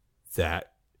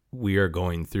 that we are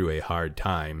going through a hard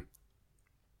time.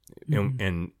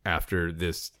 And after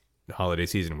this holiday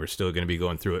season, we're still going to be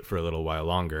going through it for a little while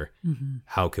longer.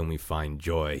 How can we find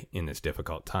joy in this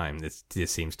difficult time? This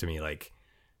seems to me like,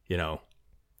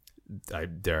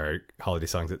 there are holiday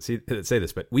songs that say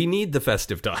this, but we need the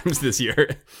festive times this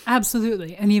year.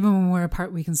 Absolutely. And even when we're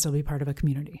apart, we can still be part of a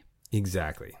community.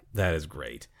 Exactly. That is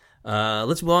great.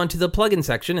 Let's move on to the plugin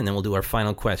section, and then we'll do our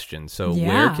final question. So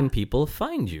where can people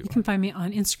find you? You can find me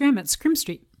on Instagram at Scrim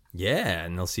Street. Yeah,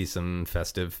 and they'll see some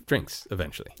festive drinks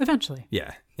eventually.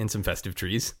 Yeah, and some festive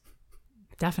trees.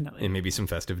 Definitely. And maybe some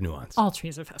festive nuance. All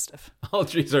trees are festive. All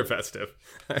trees are festive.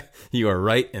 You are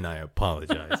right, and I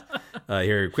apologize.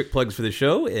 Here are quick plugs for the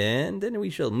show, and then we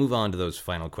shall move on to those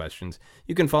final questions.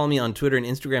 You can follow me on Twitter and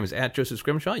Instagram is at Joseph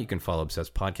Scrimshaw. You can follow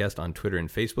Obsessed Podcast on Twitter and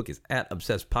Facebook is at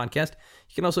Obsessed Podcast.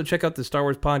 You can also check out the Star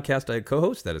Wars podcast I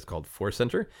co-host. That is called Force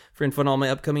Center. For info on all my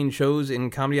upcoming shows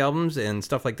and comedy albums and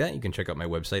stuff like that, you can check out my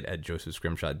website at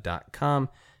josephscrimshaw.com.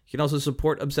 You can also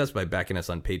support Obsessed by backing us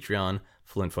on Patreon.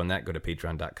 full info on that, go to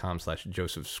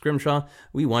patreon.com/Joseph Scrimshaw.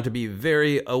 We want to be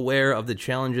very aware of the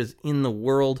challenges in the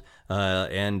world,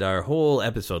 and our whole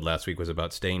episode last week was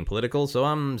about staying political, so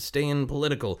I'm staying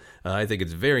political. I think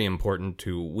it's very important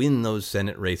to win those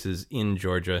Senate races in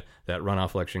Georgia, that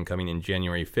runoff election coming in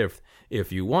January 5th.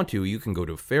 If you want to, you can go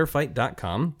to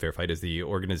fairfight.com. Fairfight is the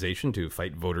organization to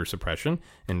fight voter suppression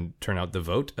and turn out the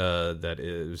vote that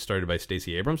is started by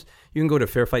Stacey Abrams. You can go to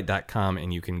fairfight.com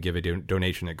and you can give a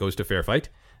donation that goes to Fairfight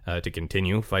to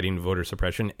continue fighting voter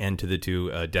suppression and to the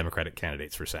two Democratic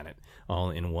candidates for Senate, all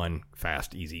in one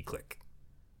fast, easy click.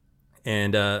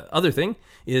 And other thing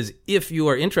is, if you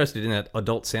are interested in that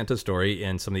adult Santa story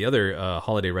and some of the other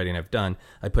holiday writing I've done,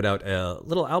 I put out a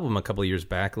little album a couple of years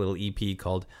back, a little EP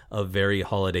called A Very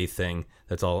Holiday Thing.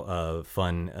 That's all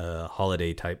fun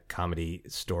holiday type comedy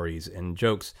stories and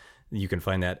jokes. You can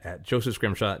find that at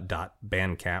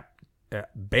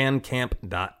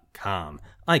josephscrimshaw.bandcamp.com.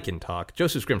 I can talk.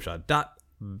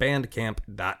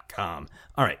 josephscrimshaw.bandcamp.com.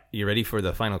 All right, you ready for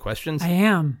the final questions? I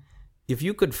am. If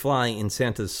you could fly in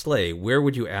Santa's sleigh, where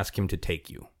would you ask him to take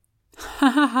you? Ha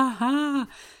ha ha ha.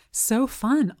 So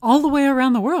fun. All the way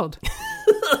around the world.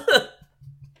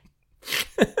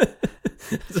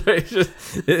 Sorry,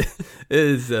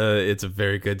 it's a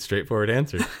very good, straightforward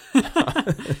answer.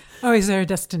 Oh, is there a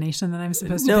destination that I'm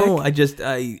supposed to pick? No,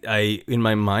 I in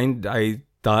my mind, I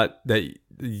thought that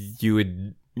you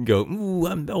would go,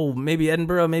 maybe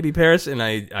Edinburgh, maybe Paris, and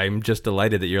I'm just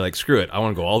delighted that you're like, screw it, I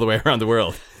want to go all the way around the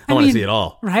world. I want to see it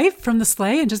all. Right? From the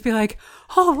sleigh and just be like,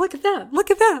 oh, look at that,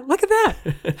 look at that, look at that.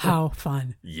 How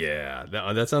fun. Yeah,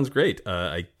 that sounds great.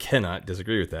 I cannot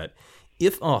disagree with that.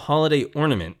 If a holiday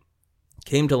ornament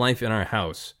came to life in our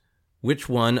house, which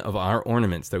one of our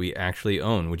ornaments that we actually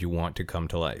own would you want to come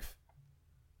to life?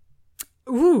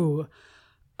 Ooh.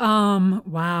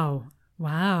 Wow.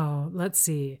 Let's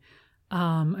see.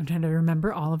 I'm trying to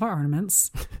remember all of our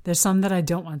ornaments. There's some that I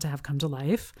don't want to have come to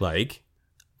life. Like?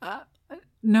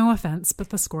 No offense, but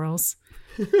the squirrels.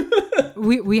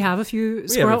 we have a few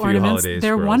squirrel ornaments. They're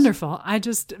squirrels. Wonderful. I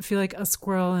just feel like a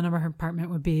squirrel in our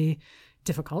apartment would be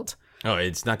difficult. Oh,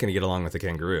 it's not going to get along with the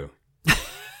kangaroo.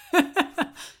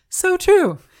 So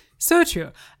true.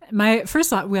 My first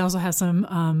thought, we also have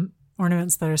some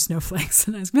ornaments that are snowflakes,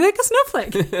 and I was like, a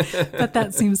snowflake. But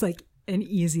that seems like an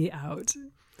easy out.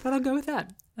 But I'll go with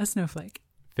that, a snowflake.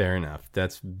 Fair enough.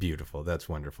 That's beautiful. That's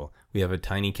wonderful. We have a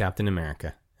tiny Captain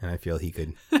America, and I feel he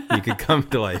could come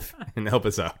to life and help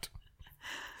us out.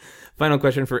 Final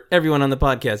question for everyone on the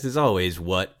podcast is always,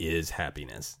 what is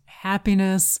happiness?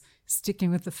 Happiness,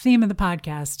 sticking with the theme of the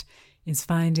podcast, is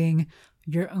finding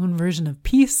your own version of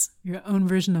peace, your own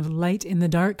version of light in the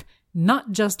dark,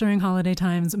 not just during holiday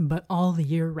times, but all the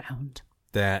year round.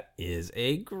 That is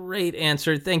a great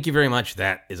answer. Thank you very much.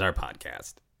 That is our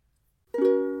podcast.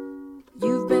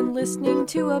 You've been listening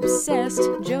to Obsessed.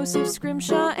 Joseph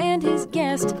Scrimshaw and his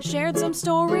guest shared some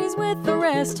stories with the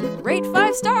rest. Rate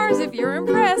 5 stars if you're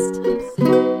impressed.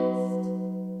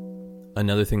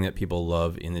 Another thing that people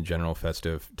love in the general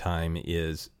festive time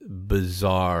is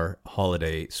bizarre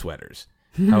holiday sweaters.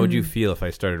 How would you feel if I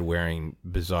started wearing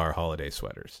bizarre holiday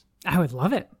sweaters? I would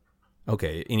love it.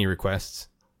 Okay, any requests?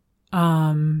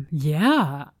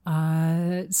 Yeah.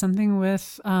 Something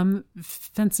with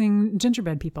fencing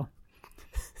gingerbread people.